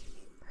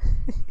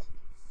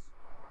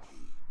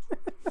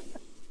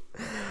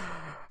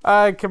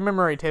 I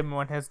commemorate him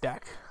on his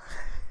deck.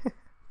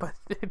 But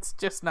it's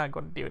just not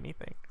going to do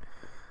anything.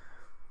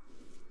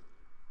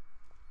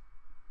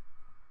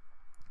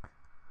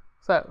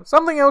 So,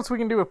 something else we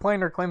can do with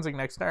Planar Cleansing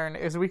next turn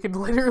is we could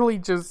literally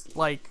just,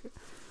 like...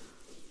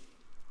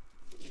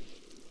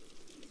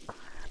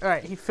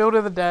 Alright, he Field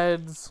of the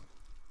Deads.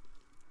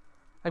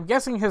 I'm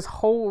guessing his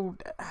whole...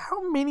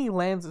 How many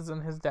lands is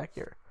in his deck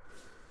here?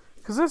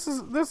 Because this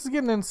is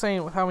getting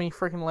insane with how many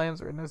freaking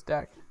lands are in his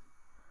deck.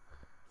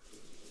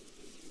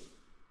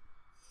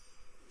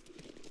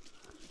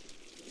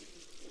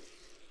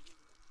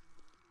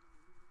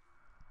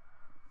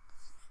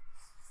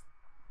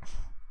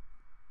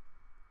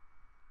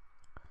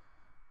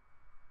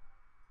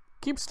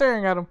 Keep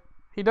staring at him.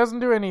 He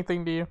doesn't do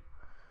anything to you.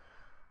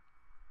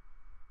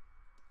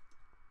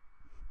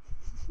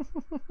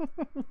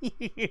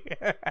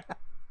 Yeah.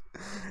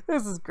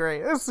 This is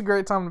great. This is a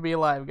great time to be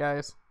alive,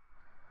 guys.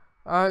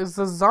 Is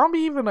the zombie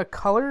even a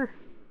color?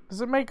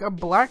 Does it make a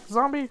black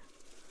zombie?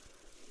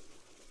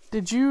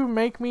 Did you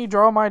make me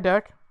draw my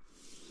deck?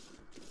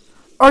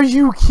 Are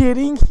you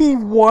kidding? He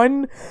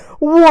won?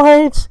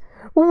 What?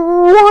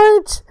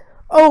 What?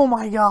 Oh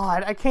my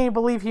god. I can't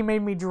believe he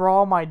made me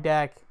draw my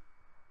deck.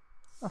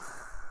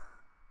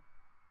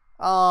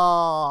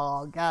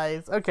 Oh,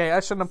 guys. Okay, I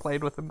shouldn't have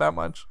played with him that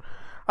much.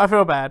 I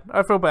feel bad.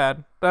 I feel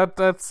bad.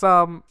 That's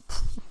I'm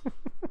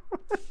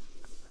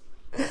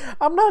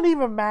not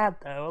even mad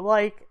though.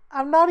 Like,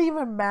 I'm not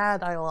even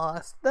mad I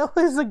lost. That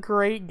was a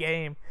great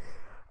game.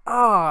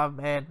 Oh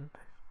man.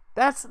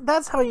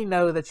 That's how you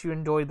know that you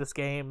enjoyed this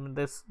game,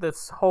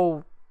 this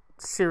whole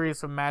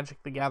series of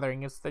Magic the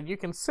Gathering, is that you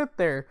can sit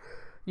there,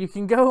 you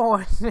can go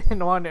on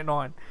and on and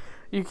on.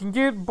 You can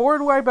get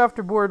board wipe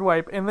after board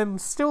wipe and then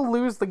still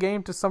lose the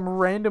game to some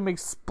random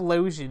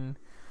explosion.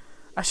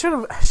 I should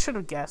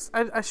have guessed.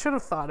 I should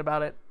have thought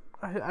about it.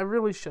 I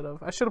really should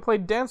have. I should have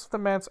played Dance with the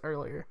Mance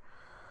earlier.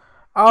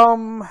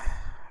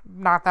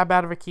 Not that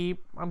bad of a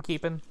keep. I'm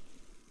keeping.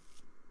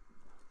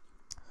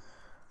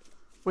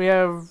 We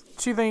have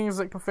 2 things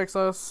that can fix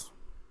us.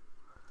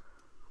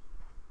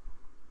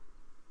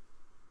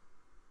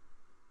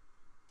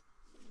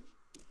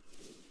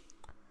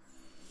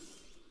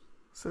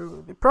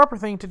 So the proper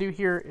thing to do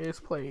here is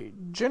play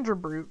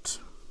Gingerbrute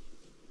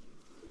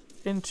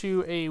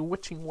into a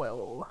Witching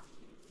Well.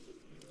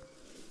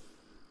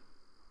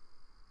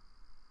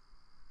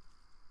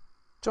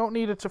 Don't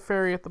need a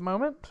Teferi at the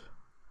moment.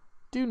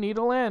 Do need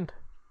a land.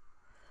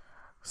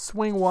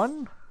 Swing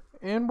 1,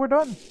 and we're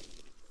done.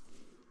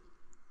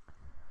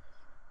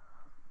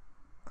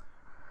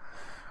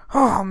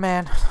 Oh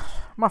man,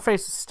 my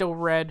face is still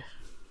red.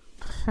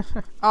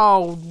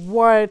 Oh,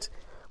 what?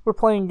 We're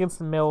playing against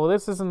the mill.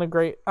 This isn't a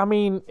great... I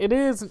mean, it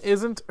is and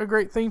isn't a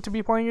great thing to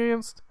be playing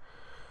against.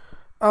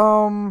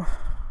 Doesn't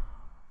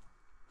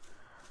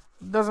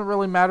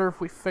really matter if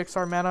we fix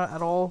our mana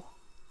at all.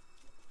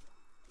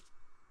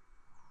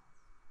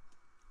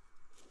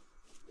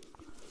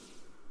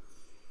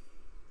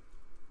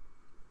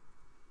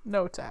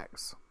 No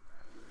attacks.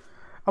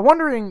 I'm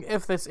wondering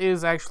if this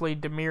is actually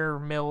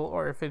Dimir Mill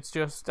or if it's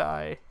just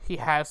he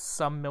has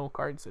some mill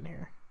cards in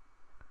here.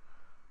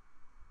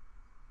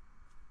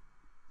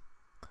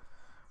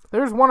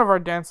 There's one of our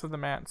Dance of the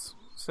Mance.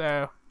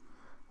 So,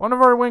 one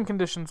of our win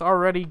conditions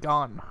already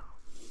gone.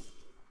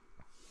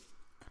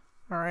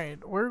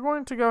 Alright, we're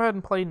going to go ahead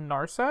and play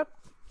Narset.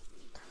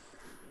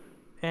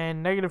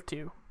 And -2.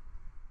 Do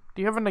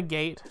you have a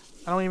negate?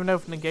 I don't even know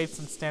if negate's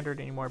in standard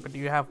anymore, but do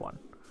you have one?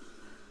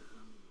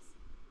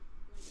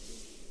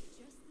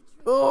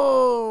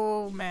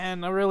 Oh,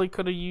 man, I really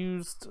could have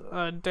used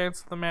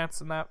Dance of the Mance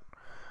in that.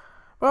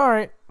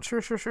 Alright,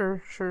 sure.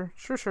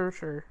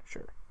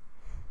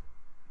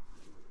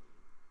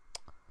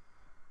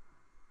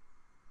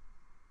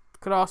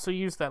 Could also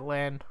use that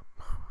land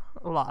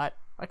a lot.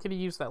 I could have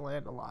used that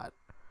land a lot.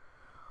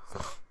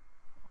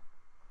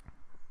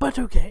 But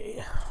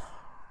okay.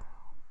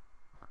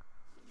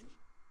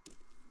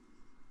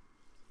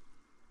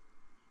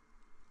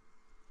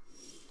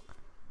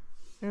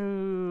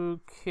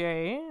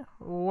 Okay,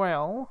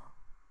 well,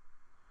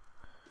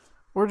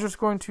 we're just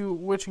going to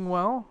Witching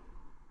Well.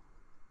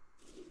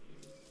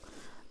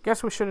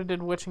 Guess we should have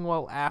did Witching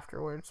Well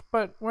afterwards,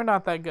 but we're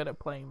not that good at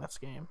playing this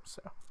game,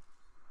 so.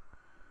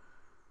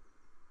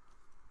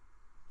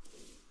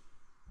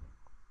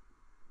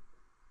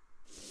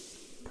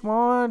 Come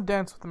on,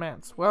 dance with the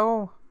Mance.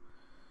 Well,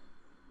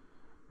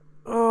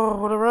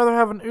 oh, would I rather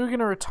have an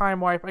Ugin or a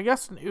Time Wipe? I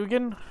guess an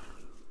Ugin.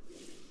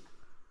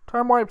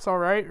 Time Wipe's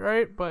alright,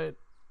 right? But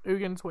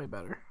Ugin's way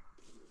better.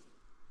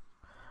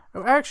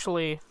 Oh,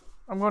 actually,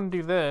 I'm going to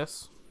do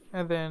this,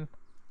 and then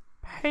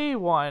pay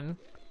one.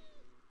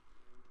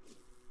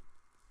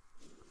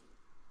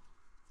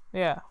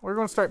 Yeah, we're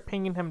going to start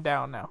pinging him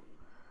down now.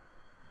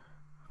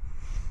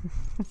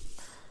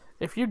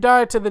 If you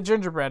die to the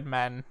gingerbread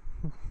man,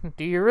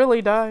 do you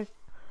really die?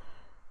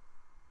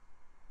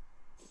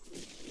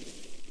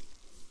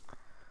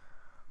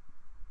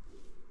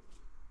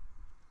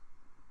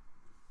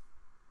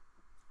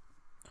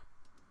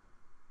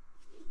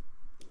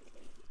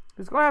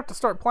 He's gonna have to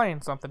start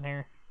playing something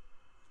here.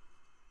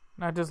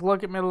 Not just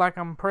look at me like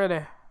I'm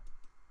pretty.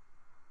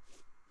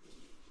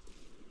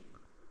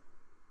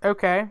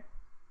 Okay.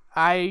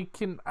 I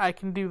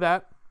can do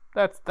that.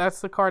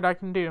 That's the card I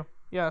can do.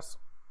 Yes.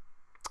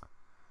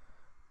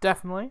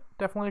 Definitely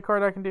a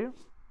card I can do.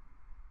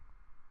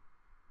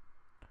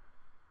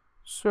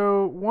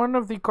 So one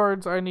of the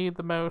cards I need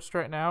the most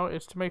right now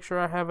is to make sure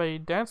I have a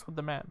Dance with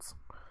the Mance.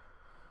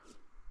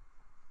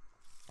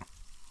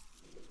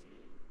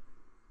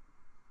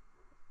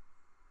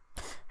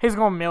 He's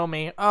gonna mill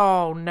me.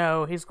 Oh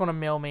no, he's gonna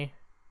mill me.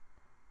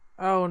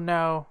 Oh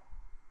no.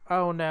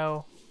 Oh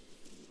no.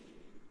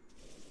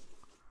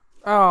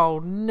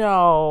 Oh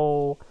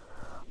no.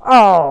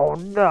 Oh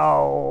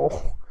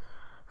no.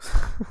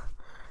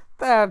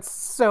 That's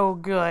so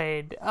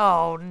good.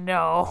 Oh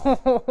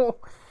no.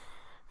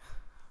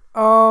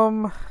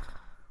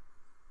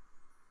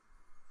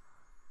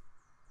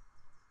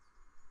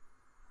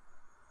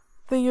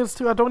 Thing is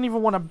too, I don't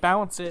even want to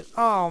bounce it.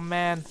 Oh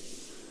man.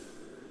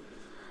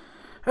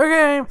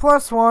 Okay,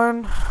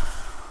 +1.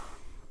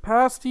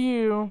 Pass to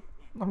you.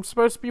 I'm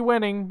supposed to be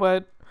winning,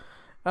 but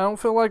I don't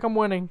feel like I'm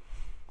winning.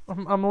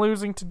 I'm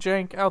losing to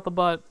Jank out the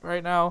butt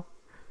right now.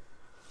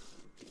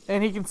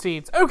 And he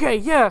concedes. Okay,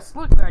 yes!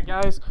 Look at that,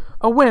 guys.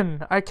 A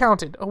win. I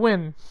counted. A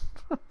win.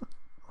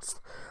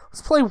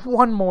 Let's play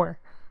one more.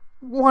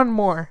 One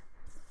more.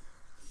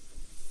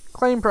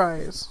 Claim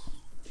prize.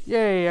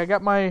 Yay, I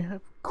got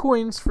my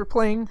coins for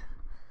playing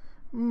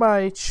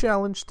my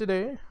challenge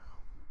today.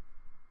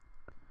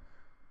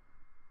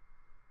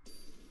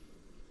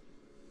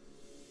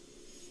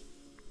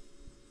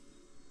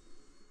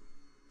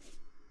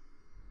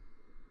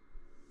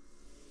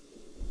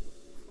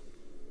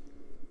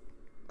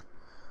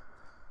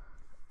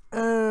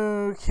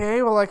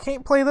 Okay, well I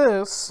can't play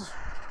this.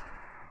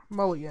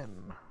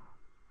 Mulligan.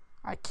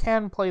 I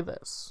can play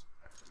this.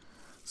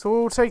 So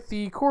we'll take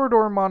the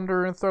Corridor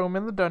Monitor and throw him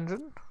in the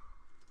dungeon.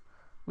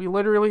 We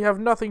literally have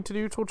nothing to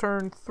do till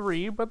turn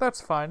 3, but that's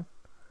fine.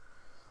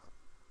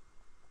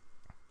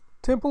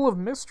 Temple of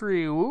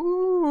Mystery.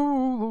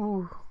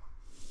 Ooh.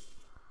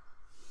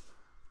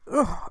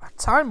 Ugh, a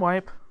Time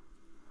Wipe.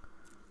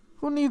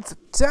 Who needs a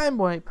Time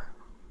Wipe?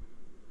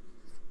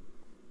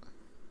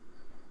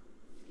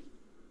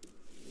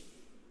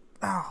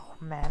 Oh,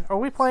 man. Are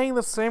we playing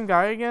the same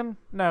guy again?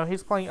 No,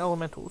 he's playing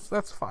Elementals.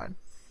 That's fine.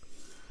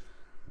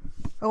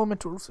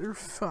 Elementals are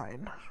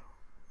fine.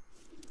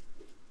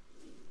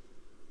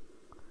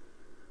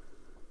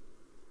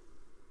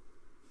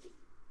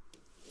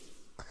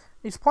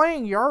 He's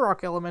playing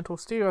Yarok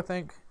Elementals too, I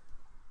think.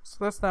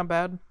 So that's not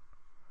bad.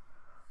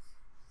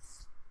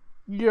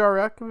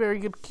 Yarok, very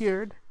good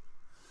cured.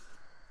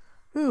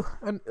 Ooh,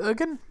 an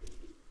Ugin?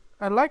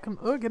 I like an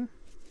Ugin.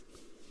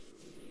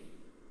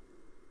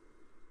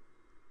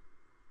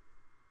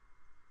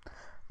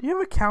 Do you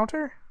have a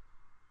counter?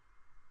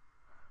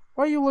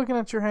 Why are you looking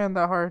at your hand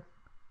that hard?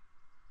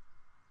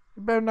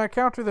 You better not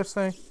counter this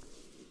thing.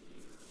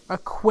 A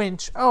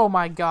quench. Oh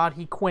my god,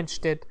 he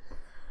quenched it.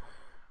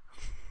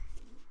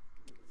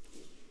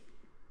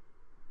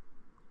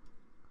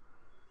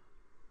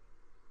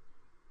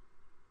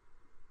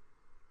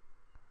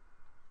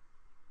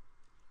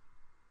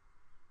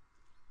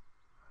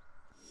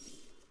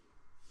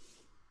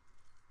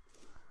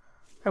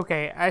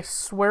 Okay, I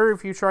swear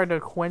if you try to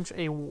quench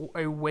a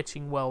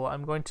Witching Well,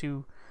 I'm going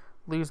to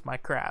lose my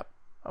crap.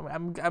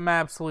 I'm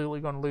absolutely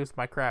going to lose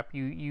my crap.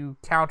 You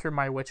counter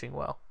my Witching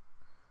Well.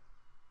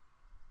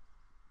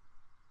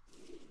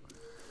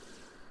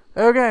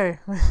 Okay.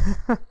 I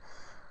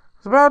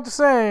was about to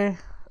say,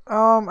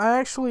 I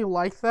actually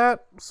like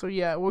that. So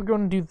yeah, we're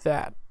going to do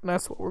that.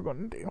 That's what we're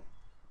going to do.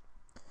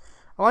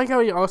 I like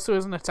how he also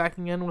isn't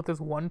attacking in with his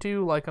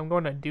 1-2, like I'm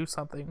going to do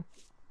something.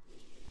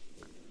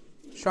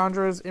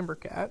 Chandra's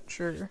Embercat,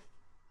 sure.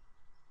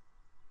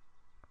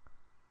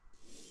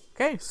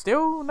 Okay,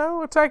 still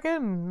no attack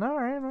in.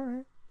 Alright,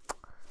 alright.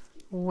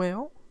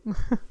 Well.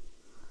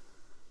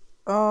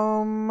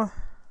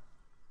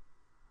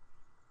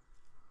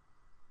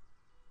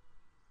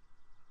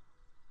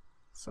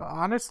 So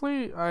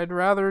honestly, I'd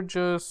rather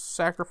just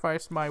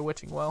sacrifice my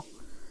Witching Well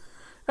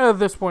at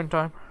this point in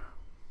time.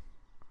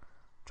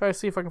 Try to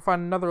see if I can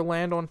find another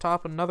land on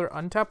top, another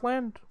untapped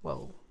land.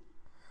 Well,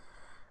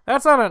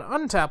 that's not an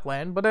untapped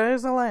land, but it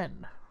is a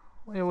land.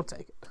 We will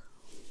take it.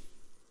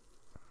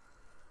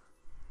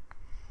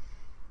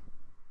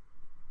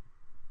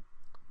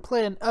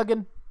 Play an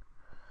Ugin.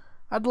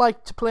 I'd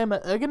like to play my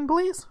Ugin,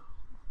 please.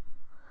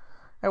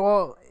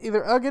 Well,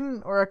 either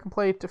Ugin or I can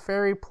play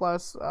Teferi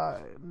plus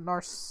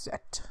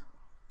Narset.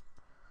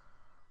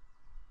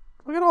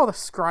 Look at all the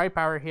scry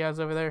power he has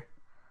over there.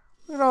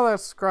 Look at all that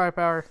scry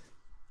power.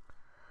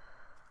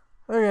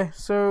 Okay,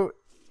 so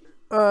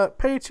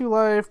pay 2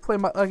 life, play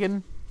my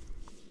Ugin.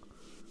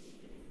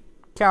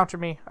 Counter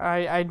me.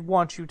 I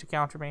want you to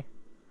counter me.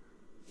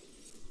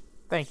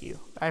 Thank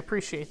you. I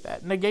appreciate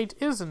that. Negate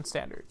is in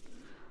standard.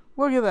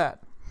 Look at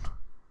that.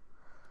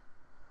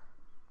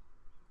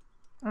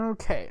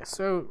 Okay,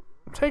 so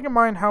take in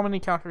mind how many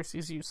counters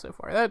he's used so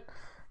far. That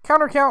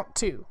counter count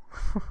 2.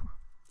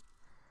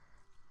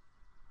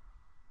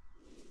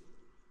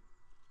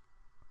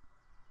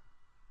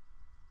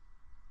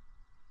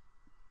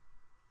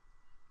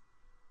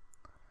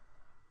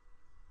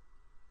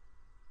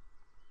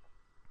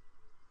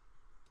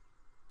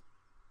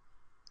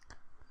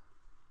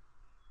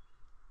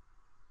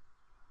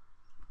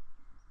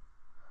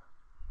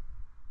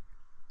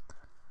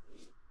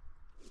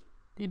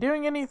 You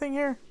doing anything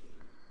here?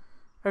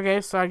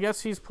 Okay, so I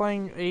guess he's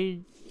playing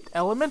a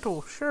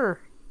elemental, sure.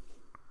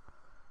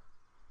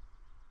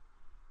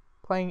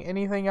 Playing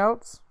anything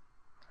else?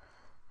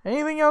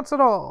 Anything else at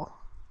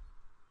all?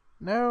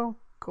 No?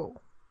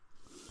 Cool.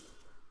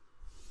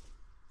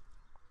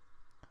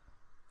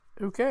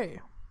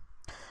 Okay.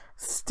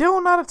 Still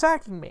not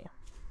attacking me.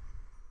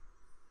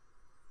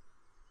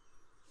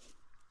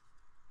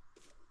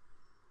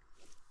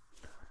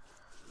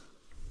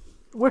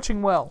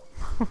 Witching Well.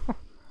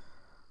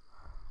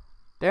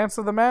 Dance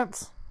of the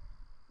Mance?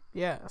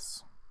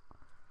 Yes.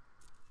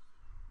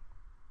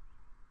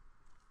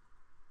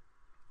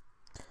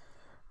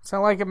 It's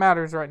not like it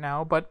matters right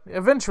now, but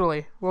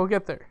eventually we'll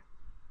get there.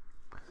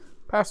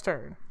 Pass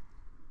turn.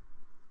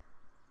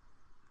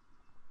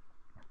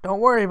 Don't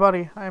worry,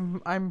 buddy.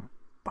 I'm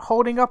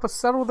holding up a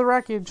Settle the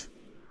Wreckage.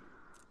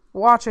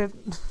 Watch it.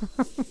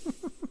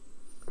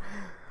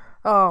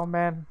 Oh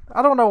man,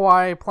 I don't know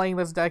why playing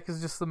this deck is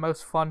just the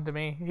most fun to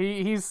me.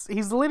 He's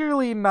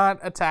literally not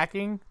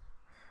attacking.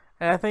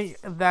 And I think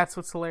that's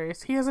what's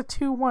hilarious. He has a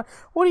 2-1.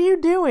 What are you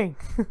doing?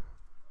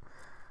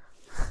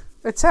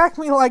 Attack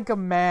me like a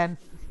man.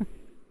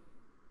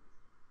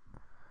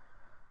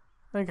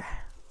 Okay.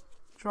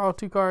 Draw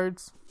 2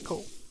 cards.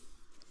 Cool.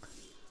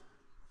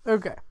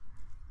 Okay.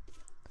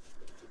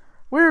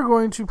 We're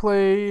going to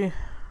play...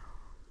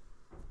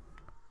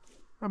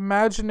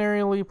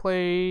 Imaginarily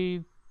play...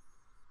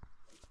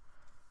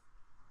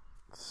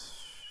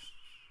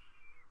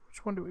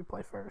 Which one do we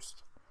play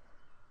first?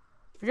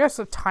 I guess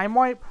a Time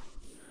Wipe?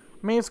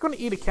 I mean, it's going to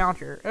eat a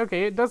counter.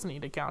 Okay, it doesn't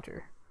eat a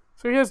counter.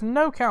 So he has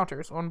no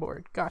counters on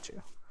board.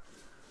 Gotcha.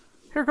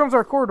 Here comes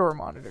our Corridor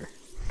Monitor.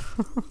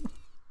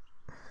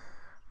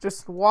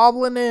 Just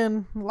wobbling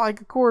in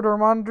like a Corridor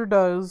Monitor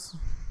does.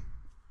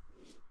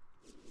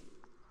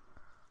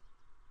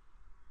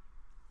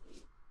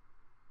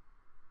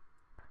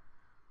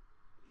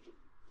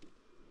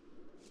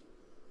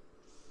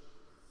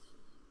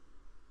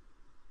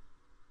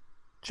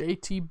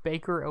 JT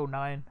Baker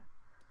 09.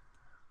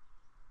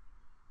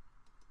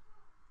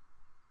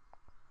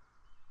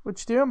 What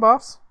you doing,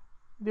 boss?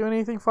 Doing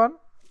anything fun?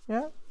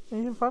 Yeah?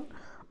 Anything fun?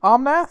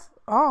 Omnath?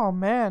 Oh,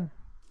 man.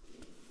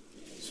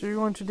 So you're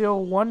going to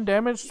deal 1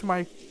 damage to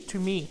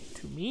me.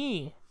 To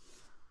me?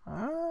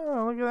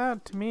 Oh, look at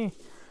that. To me.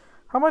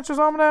 How much is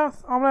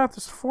Omnath? Omnath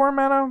is 4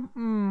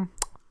 mana.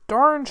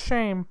 Darn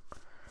shame.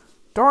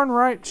 Darn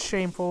right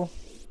shameful.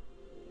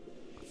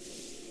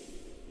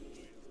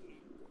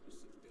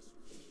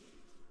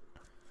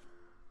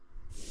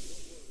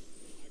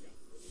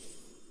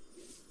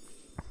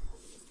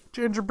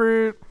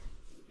 Gingerbrute,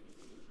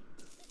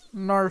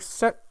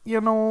 Narset,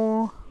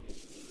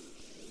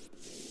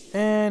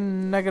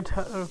 and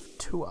negative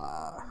 2.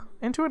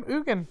 Into an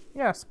Ugin.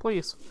 Yes,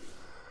 please.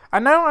 I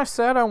know I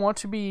said I want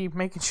to be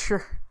making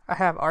sure I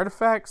have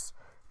artifacts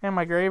in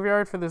my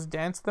graveyard for this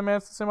Dance of the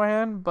Mance that's in my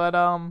hand, but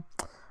I'm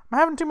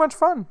having too much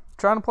fun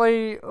trying to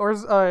play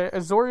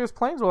Azorius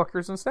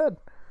Planeswalkers instead.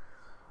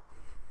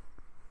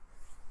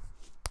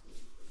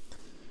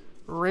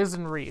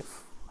 Risen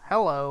Reef.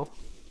 Hello.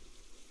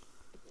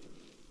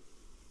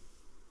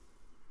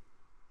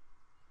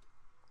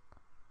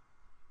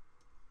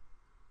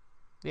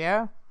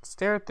 Yeah?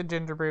 Stare at the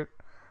Gingerbrute.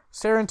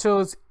 Stare into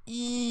his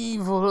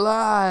evil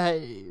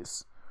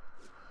eyes.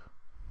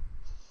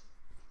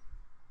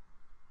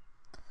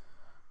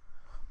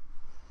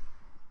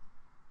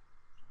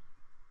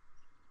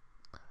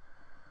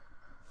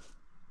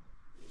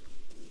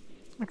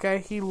 Okay,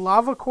 he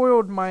lava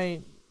coiled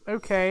my...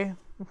 Okay.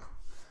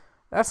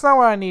 That's not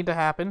what I need to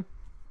happen.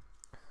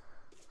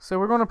 So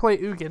we're going to play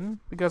Ugin,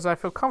 because I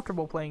feel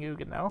comfortable playing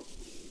Ugin now.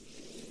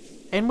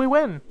 And we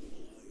win.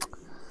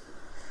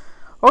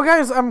 Well,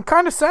 guys, I'm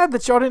kind of sad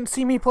that y'all didn't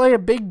see me play a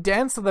big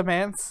Dance of the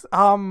Mance.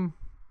 I'm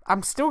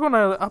still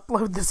gonna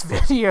upload this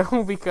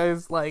video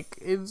because, like,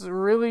 it's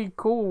really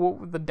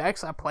cool the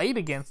decks I played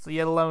against,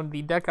 let alone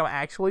the deck I'm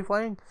actually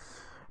playing.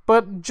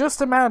 But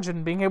just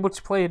imagine being able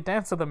to play a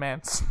Dance of the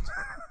Mance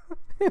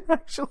and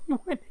actually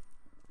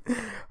winning.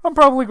 I'm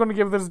probably going to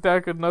give this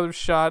deck another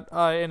shot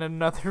in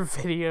another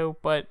video,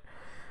 but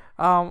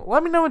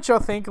let me know what y'all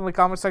think in the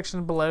comment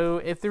section below.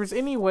 If there's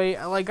any way,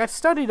 like, I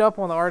studied up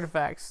on the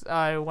artifacts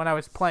when I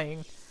was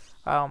playing.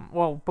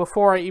 Well,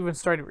 before I even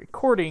started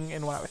recording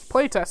and when I was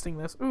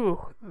playtesting this.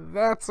 Ooh,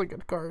 that's a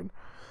good card.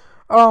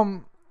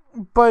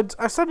 But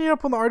I studied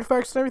up on the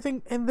artifacts and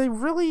everything, and they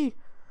really...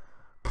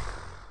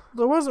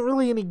 There wasn't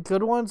really any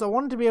good ones. I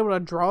wanted to be able to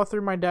draw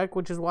through my deck,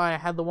 which is why I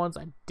had the ones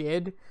I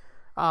did.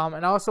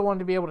 And I also wanted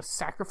to be able to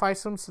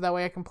sacrifice them, so that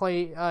way I can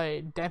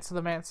play Dance of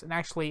the Mance and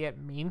actually it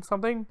means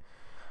something.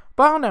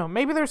 But I don't know,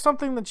 maybe there's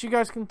something that you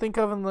guys can think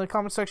of in the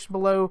comment section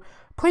below.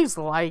 Please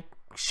like,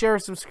 share,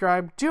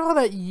 subscribe, do all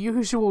that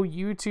usual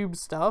YouTube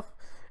stuff.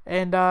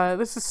 And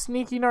this is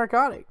Sneaky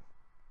Narcotic,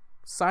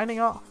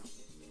 signing off.